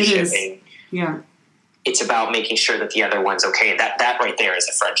relationship. It is. And it's about making sure that the other one's okay. That right there is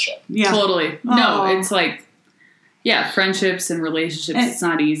a friendship. Yeah. Totally. No, it's friendships and relationships, it's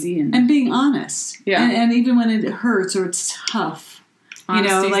not easy. And being honest. Yeah. And even when it hurts or it's tough.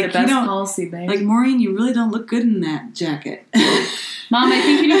 Honesty's the best policy, babe. Maureen, you really don't look good in that jacket. Mom, I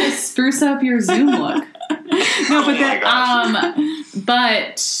think you need to spruce up your Zoom look. No, but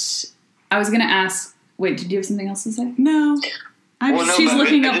but I was going to ask, wait, did you have something else to say? No. She's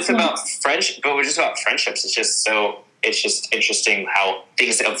looking up. It's about friendship, but we're just about friendships. It's just interesting how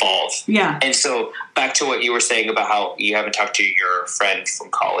things evolve. Yeah. And so back to what you were saying about how you haven't talked to your friend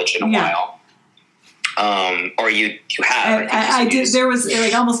from college in a while. Or you have. I did. There was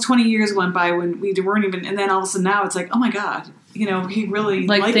almost 20 years went by when we weren't even, and then all of a sudden now it's oh my God, he really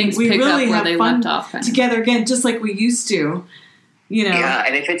things we pick really up where have they fun left off together again, just like we used to. Yeah,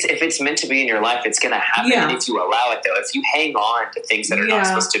 and if it's meant to be in your life, it's going to happen. Yeah. And if you allow it, though, if you hang on to things that are not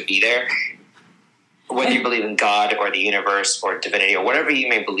supposed to be there, whether you believe in God or the universe or divinity or whatever you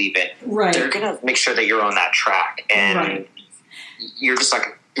may believe in, they're going to make sure that you're on that track, and you're just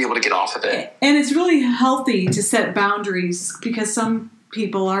be able to get off of it. And it's really healthy to set boundaries, because some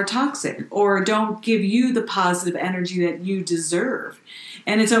people are toxic or don't give you the positive energy that you deserve,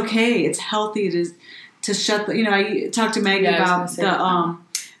 and it's okay. It's healthy to shut I talked to Maggie about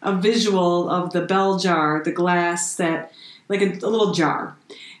a visual of the bell jar, the glass that, like a little jar.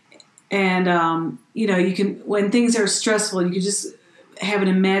 And, you can, when things are stressful, you can just have an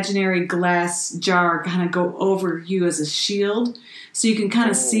imaginary glass jar kind of go over you as a shield. So you can kind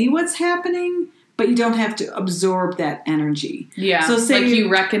of see what's happening, but you don't have to absorb that energy. Yeah. So say like you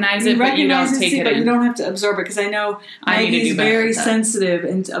recognize it, but you don't take it but in. you don't have to absorb it. Because I know Maggie's very sensitive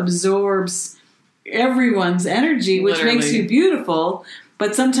and absorbs everyone's energy, which makes you beautiful.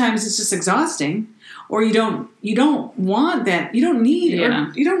 But sometimes it's just exhausting, or you don't want that. You don't need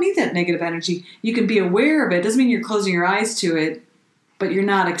that negative energy. You can be aware of it. It doesn't mean you're closing your eyes to it, but you're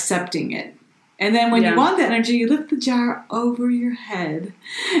not accepting it. And then when you want that energy, you lift the jar over your head,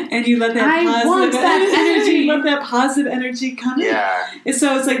 and you let that you let that positive energy come in. And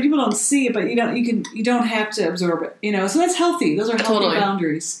so it's like people don't see it, but you don't have to absorb it. So that's healthy. Those are healthy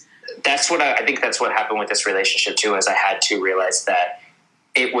boundaries. That's what I think. That's what happened with this relationship too. Is I had to realize that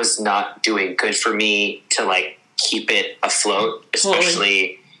it was not doing good for me to like keep it afloat,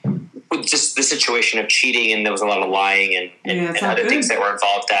 especially with just the situation of cheating, and there was a lot of lying and other things that were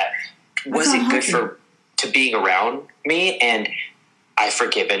involved that wasn't good to being around me. And I've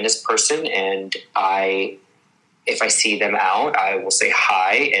forgiven this person, and if I see them out, I will say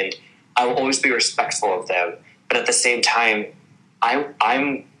hi, and I will always be respectful of them. But at the same time,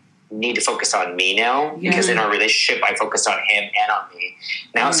 I'm need to focus on me now, because in our relationship I focused on him and on me.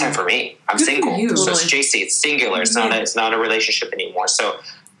 Now it's time for me. I'm single. So it's JC, it's singular. It's not a relationship anymore. So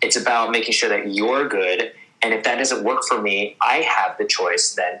it's about making sure that you're good. And if that doesn't work for me, I have the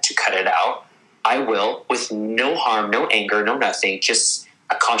choice then to cut it out. I will, with no harm, no anger, no nothing, just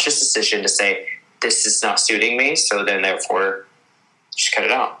a conscious decision to say, this is not suiting me. So then therefore just cut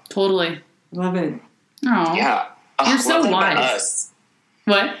it out. Totally. Love it. Oh yeah. You're so wise.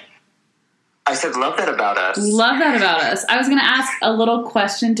 What? I said, love that about us. Love that about us. I was going to ask a little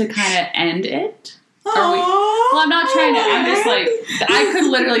question to kind of end it. Well, I'm not trying to. I'm just like, I could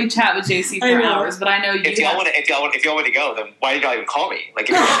literally chat with JC for hours, but I know you. If y'all want to go, then why did y'all even call me? Like,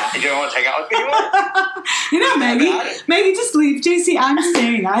 if you don't want to hang out with me anymore? Maggie, just leave. JC, I'm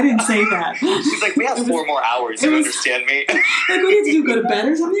staying. I didn't say that. She's like, we have 4 more hours. You understand me? Like, what do you do? Go to bed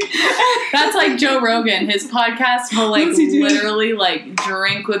or something? That's like Joe Rogan. His podcast, he'll like literally like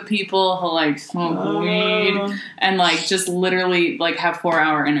drink with people. He'll like smoke weed and like just literally like have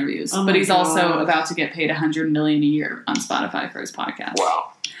 4-hour interviews. But he's also about to get paid $100 million a year on Spotify for his podcast.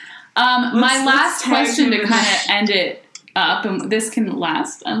 Wow. My last question to kind of end it up, and this can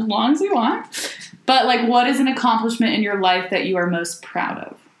last as long as you want, but like, what is an accomplishment in your life that you are most proud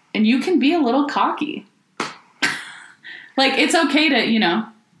of? And you can be a little cocky. Like, it's okay to,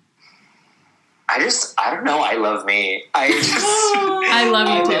 I don't know. I love me. I love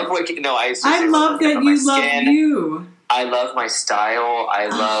you too. I love that you love you. I love my style. I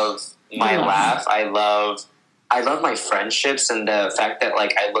love my laugh. I love my friendships, and the fact that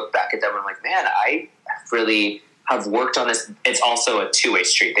like I look back at them and I'm like, man, I really have worked on this. It's also a 2-way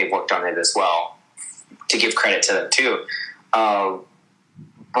street. They've worked on it as well, to give credit to them too.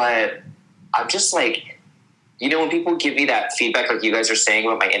 But I'm just like, when people give me that feedback, like you guys are saying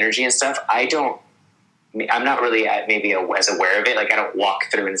about my energy and stuff, I'm not really as aware of it. Like I don't walk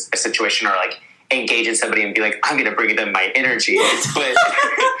through a situation or like engage in somebody and be like, I'm going to bring them my energy. But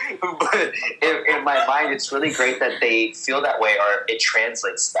in my mind, it's really great that they feel that way, or it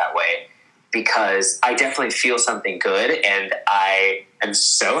translates that way, because I definitely feel something good, and I am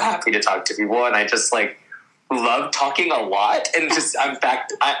so happy to talk to people, and I just like love talking a lot, and just the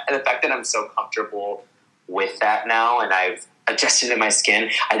fact that I'm so comfortable with that now, and I've adjusted to my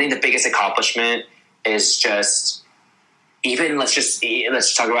skin. I think the biggest accomplishment is just, even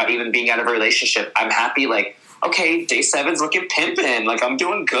let's talk about even being out of a relationship. I'm happy, like, okay, day 7's looking pimpin'. Like, I'm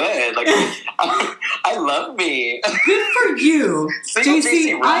doing good. Like, I love me. Good for you.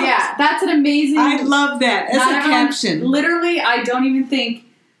 JC, yeah, that's an amazing... I love that as a caption. Literally, I don't even think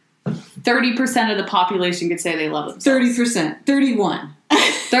 30% of the population could say they love themselves. 30%. 31.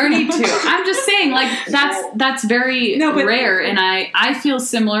 32. I'm just saying, like, that's very rare, and I feel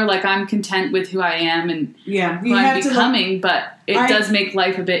similar. Like, I'm content with who I am and who I'm becoming, but it does make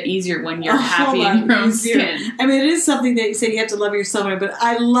life a bit easier when you're happy in your own skin. I mean, it is something that you say you have to love yourself, but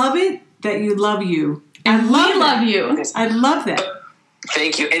I love it that you love you. And we love you. I love that.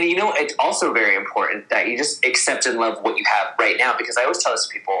 Thank you. And it's also very important that you just accept and love what you have right now, because I always tell this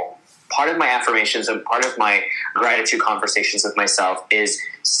to people, part of my affirmations and part of my gratitude conversations with myself is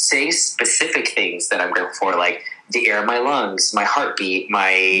say specific things that I'm grateful for, like the air in my lungs, my heartbeat,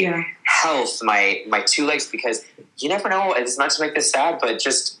 my health, my 2 legs, because you never know, it's not to make this sad, but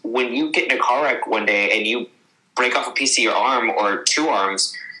just when you get in a car wreck one day and you break off a piece of your arm or 2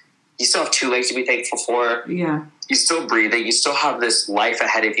 arms, you still have 2 legs to be thankful for. Yeah. You still breathing. You still have this life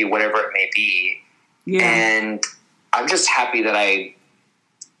ahead of you, whatever it may be. Yeah. And I'm just happy that I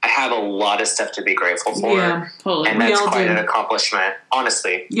have a lot of stuff to be grateful for. Yeah, totally. And that's quite an accomplishment,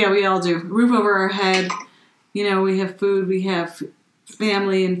 honestly. Yeah, we all do. Roof over our head. You know, we have food. We have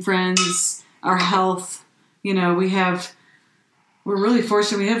family and friends. Our health. You know, we're really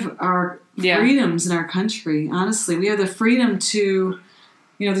fortunate. We have our freedoms in our country. Honestly, we have the freedom to,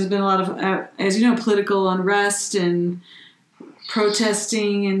 you know, there's been a lot of, as you know, political unrest and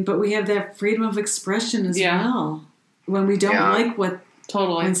protesting, but we have that freedom of expression as well. When we don't like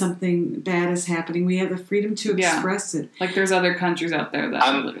when something bad is happening, we have the freedom to express it. Like there's other countries out there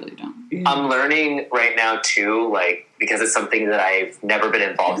that literally don't. Yeah. I'm learning right now too, like, because it's something that I've never been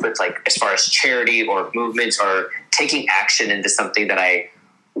involved with, like as far as charity or movements or taking action into something that I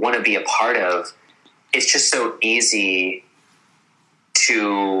want to be a part of. It's just so easy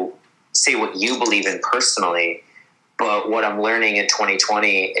to say what you believe in personally. But what I'm learning in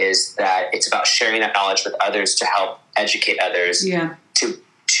 2020 is that it's about sharing that knowledge with others to help educate others. Yeah.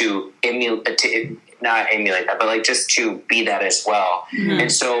 To not emulate that, but like just to be that as well. Mm-hmm.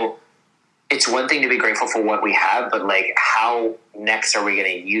 And so it's one thing to be grateful for what we have, but like how next are we going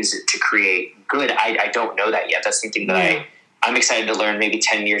to use it to create good? I don't know that yet. That's something that I'm excited to learn. Maybe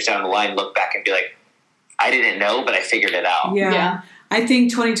 10 years down the line, look back and be like, I didn't know, but I figured it out. Yeah. I think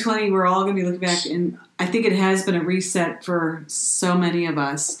 2020, we're all going to be looking back, and I think it has been a reset for so many of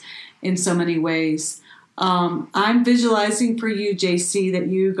us in so many ways. I'm visualizing for you, JC, that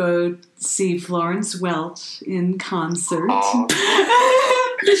you go see Florence Welch in concert.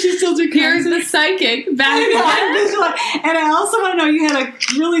 Does she still do Here's the psychic back then. And I also want to know, you had a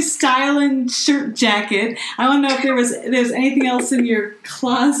really styling shirt jacket. I want to know if there's anything else in your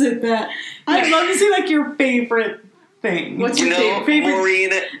closet that I'd love to see, like your favorite thing. What's your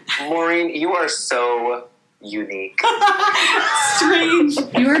favorite? Maureen, you are so unique. Strange.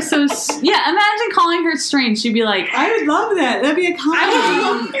 You are so... imagine calling her strange. She'd be like... I would love that. That'd be a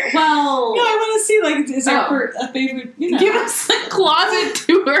compliment. Well... No, I want to see, like, is there a favorite... You know. Give us a closet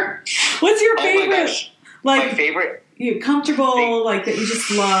tour. What's your favorite? My gosh. Like, my favorite... You comfortable, like, that you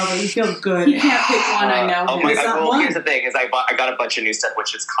just love, that you feel good. You can't pick one, I know. Oh my god, well, here's the thing, is I got a bunch of new stuff,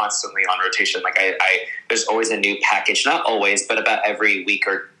 which is constantly on rotation. Like, there's always a new package. Not always, but about every week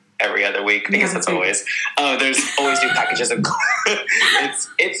or every other week. I guess that's always. There's always new packages of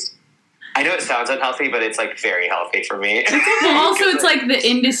it's I know it sounds unhealthy, but it's like very healthy for me. Well, also, it's like the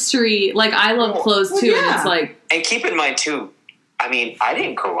industry. Like, I love clothes too, and it's like. And keep in mind too, I mean, I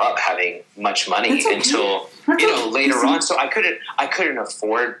didn't grow up having much money until later on, so I couldn't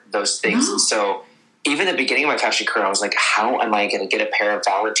afford those things, and so even the beginning of my fashion career, I was like, how am I going to get a pair of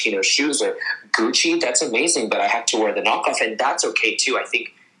Valentino shoes or Gucci? That's amazing, but I have to wear the knockoff, and that's okay too. I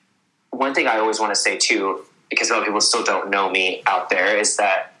think one thing I always want to say too, because a lot of people still don't know me out there, is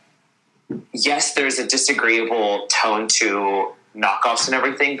that yes, there's a disagreeable tone to knockoffs and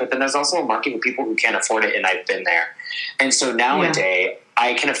everything, but then there's also a market for people who can't afford it, and I've been there. And so nowadays,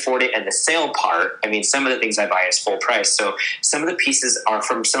 I can afford it in the sale part. I mean, some of the things I buy is full price. So some of the pieces are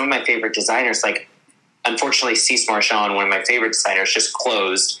from some of my favorite designers. Like, unfortunately, Cease Marchand, one of my favorite designers, just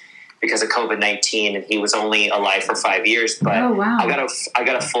closed because of COVID-19, and he was only alive for 5 years. But I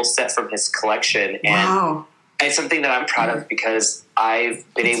got a full set from his collection, and it's something that I'm proud of because I've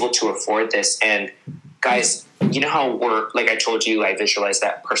been able to afford this. And guys, you know how like I told you, I visualize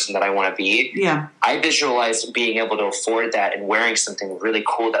that person that I want to be. Yeah. I visualize being able to afford that and wearing something really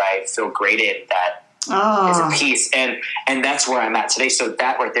cool that I feel great in, that is a piece. And that's where I'm at today. So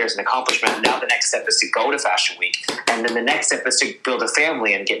that right there is an accomplishment. Now the next step is to go to Fashion Week. And then the next step is to build a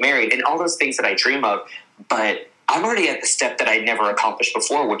family and get married and all those things that I dream of. But I'm already at the step that I never accomplished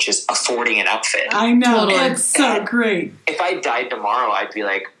before, which is affording an outfit. I know. It's so great. If I died tomorrow, I'd be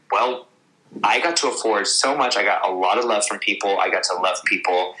like, well, I got to afford so much. I got a lot of love from people. I got to love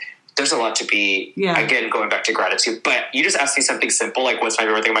people. There's a lot to be, again, going back to gratitude. But you just asked me something simple, like what's my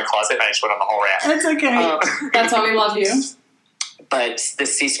favorite thing in my closet, and I just went on the whole rant. That's okay. That's why we love you. But the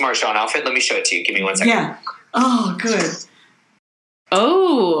Cease Marchand outfit, let me show it to you. Give me 1 second. Yeah. Oh, good.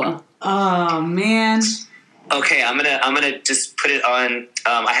 Oh, man. Okay, I'm gonna just put it on.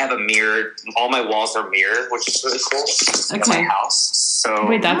 I have a mirror. All my walls are mirror, which is really cool. Okay. In my house. So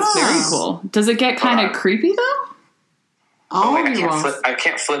wait, that's very cool. Does it get kind of creepy though? I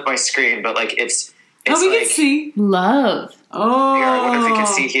can't flip my screen, but like it's we can see. Love. Oh, here, I wonder if you can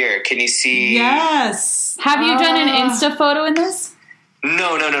see here. Can you see? Yes. Have you done an Insta photo in this?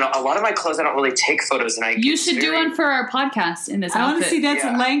 No. A lot of my clothes, I don't really take photos, and you should do one for our podcast in this outfit. I want to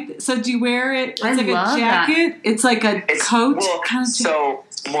see length. So do you wear it? It's I like love a jacket. That. It's like a coat kind of jacket. So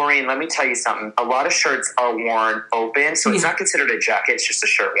Maureen, let me tell you something. A lot of shirts are worn open, so it's not considered a jacket. It's just a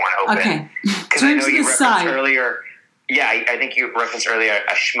shirt worn open. Okay. Because I know you referenced earlier. Yeah, I think you referenced earlier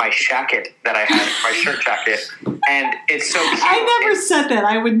my shacket that I had, my shirt jacket, and it's so cute. I never said that.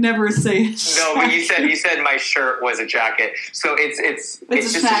 I would never say it. No, but you said my shirt was a jacket. So it's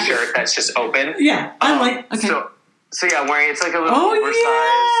just a shirt that's just open. Yeah, I like. Okay. So yeah, wearing it's like a little oversized.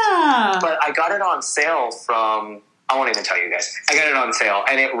 Yeah. But I got it on sale from. I won't even tell you guys. I got it on sale,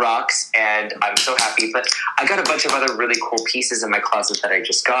 and it rocks, and I'm so happy. But I got a bunch of other really cool pieces in my closet that I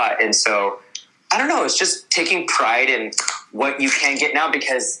just got, and so. I don't know. It's just taking pride in what you can get now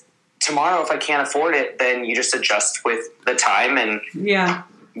because tomorrow, if I can't afford it, then you just adjust with the time and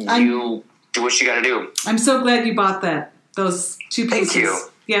you do what you got to do. I'm so glad you bought that. Those 2 pieces. Thank you.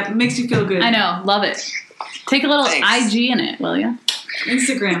 Yeah, it makes you feel good. I know. Love it. Take a little IG in it, will you?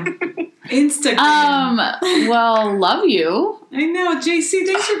 Instagram. Well, love you. I know. JC,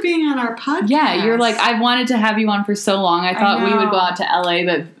 thanks for being on our podcast. Yeah, you're like, I've wanted to have you on for so long. I thought we would go out to LA,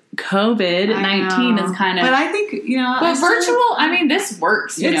 but COVID-19 is kind of... But I think, But virtual, I mean, this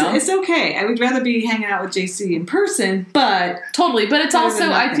works, It's okay. I would rather be hanging out with JC in person, but... Totally, but it's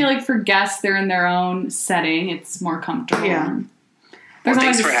also, I feel like for guests, they're in their own setting. It's more comfortable. Yeah. Well,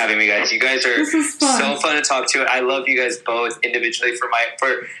 thanks for having me, guys. You guys are so fun to talk to. I love you guys both individually for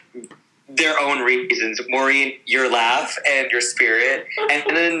their own reasons. Maureen, your laugh and your spirit.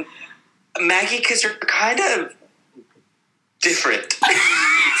 And then Maggie, because you're kind of... different.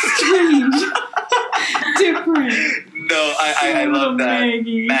 Strange. Different. No, I love that.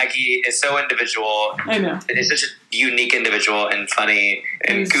 Maggie is so individual. I know. It's such a unique individual and funny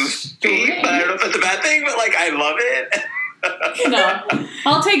and goofy. But I don't know if that's a bad thing, but like I love it. No.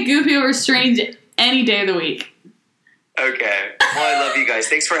 I'll take goofy over strange any day of the week. Okay. Well, I love you guys.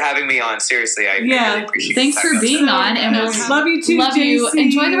 Thanks for having me on. Seriously, I really appreciate it. Thanks for being on. And we'll love you too, love JC. you.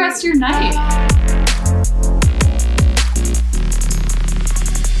 Enjoy the rest of your night.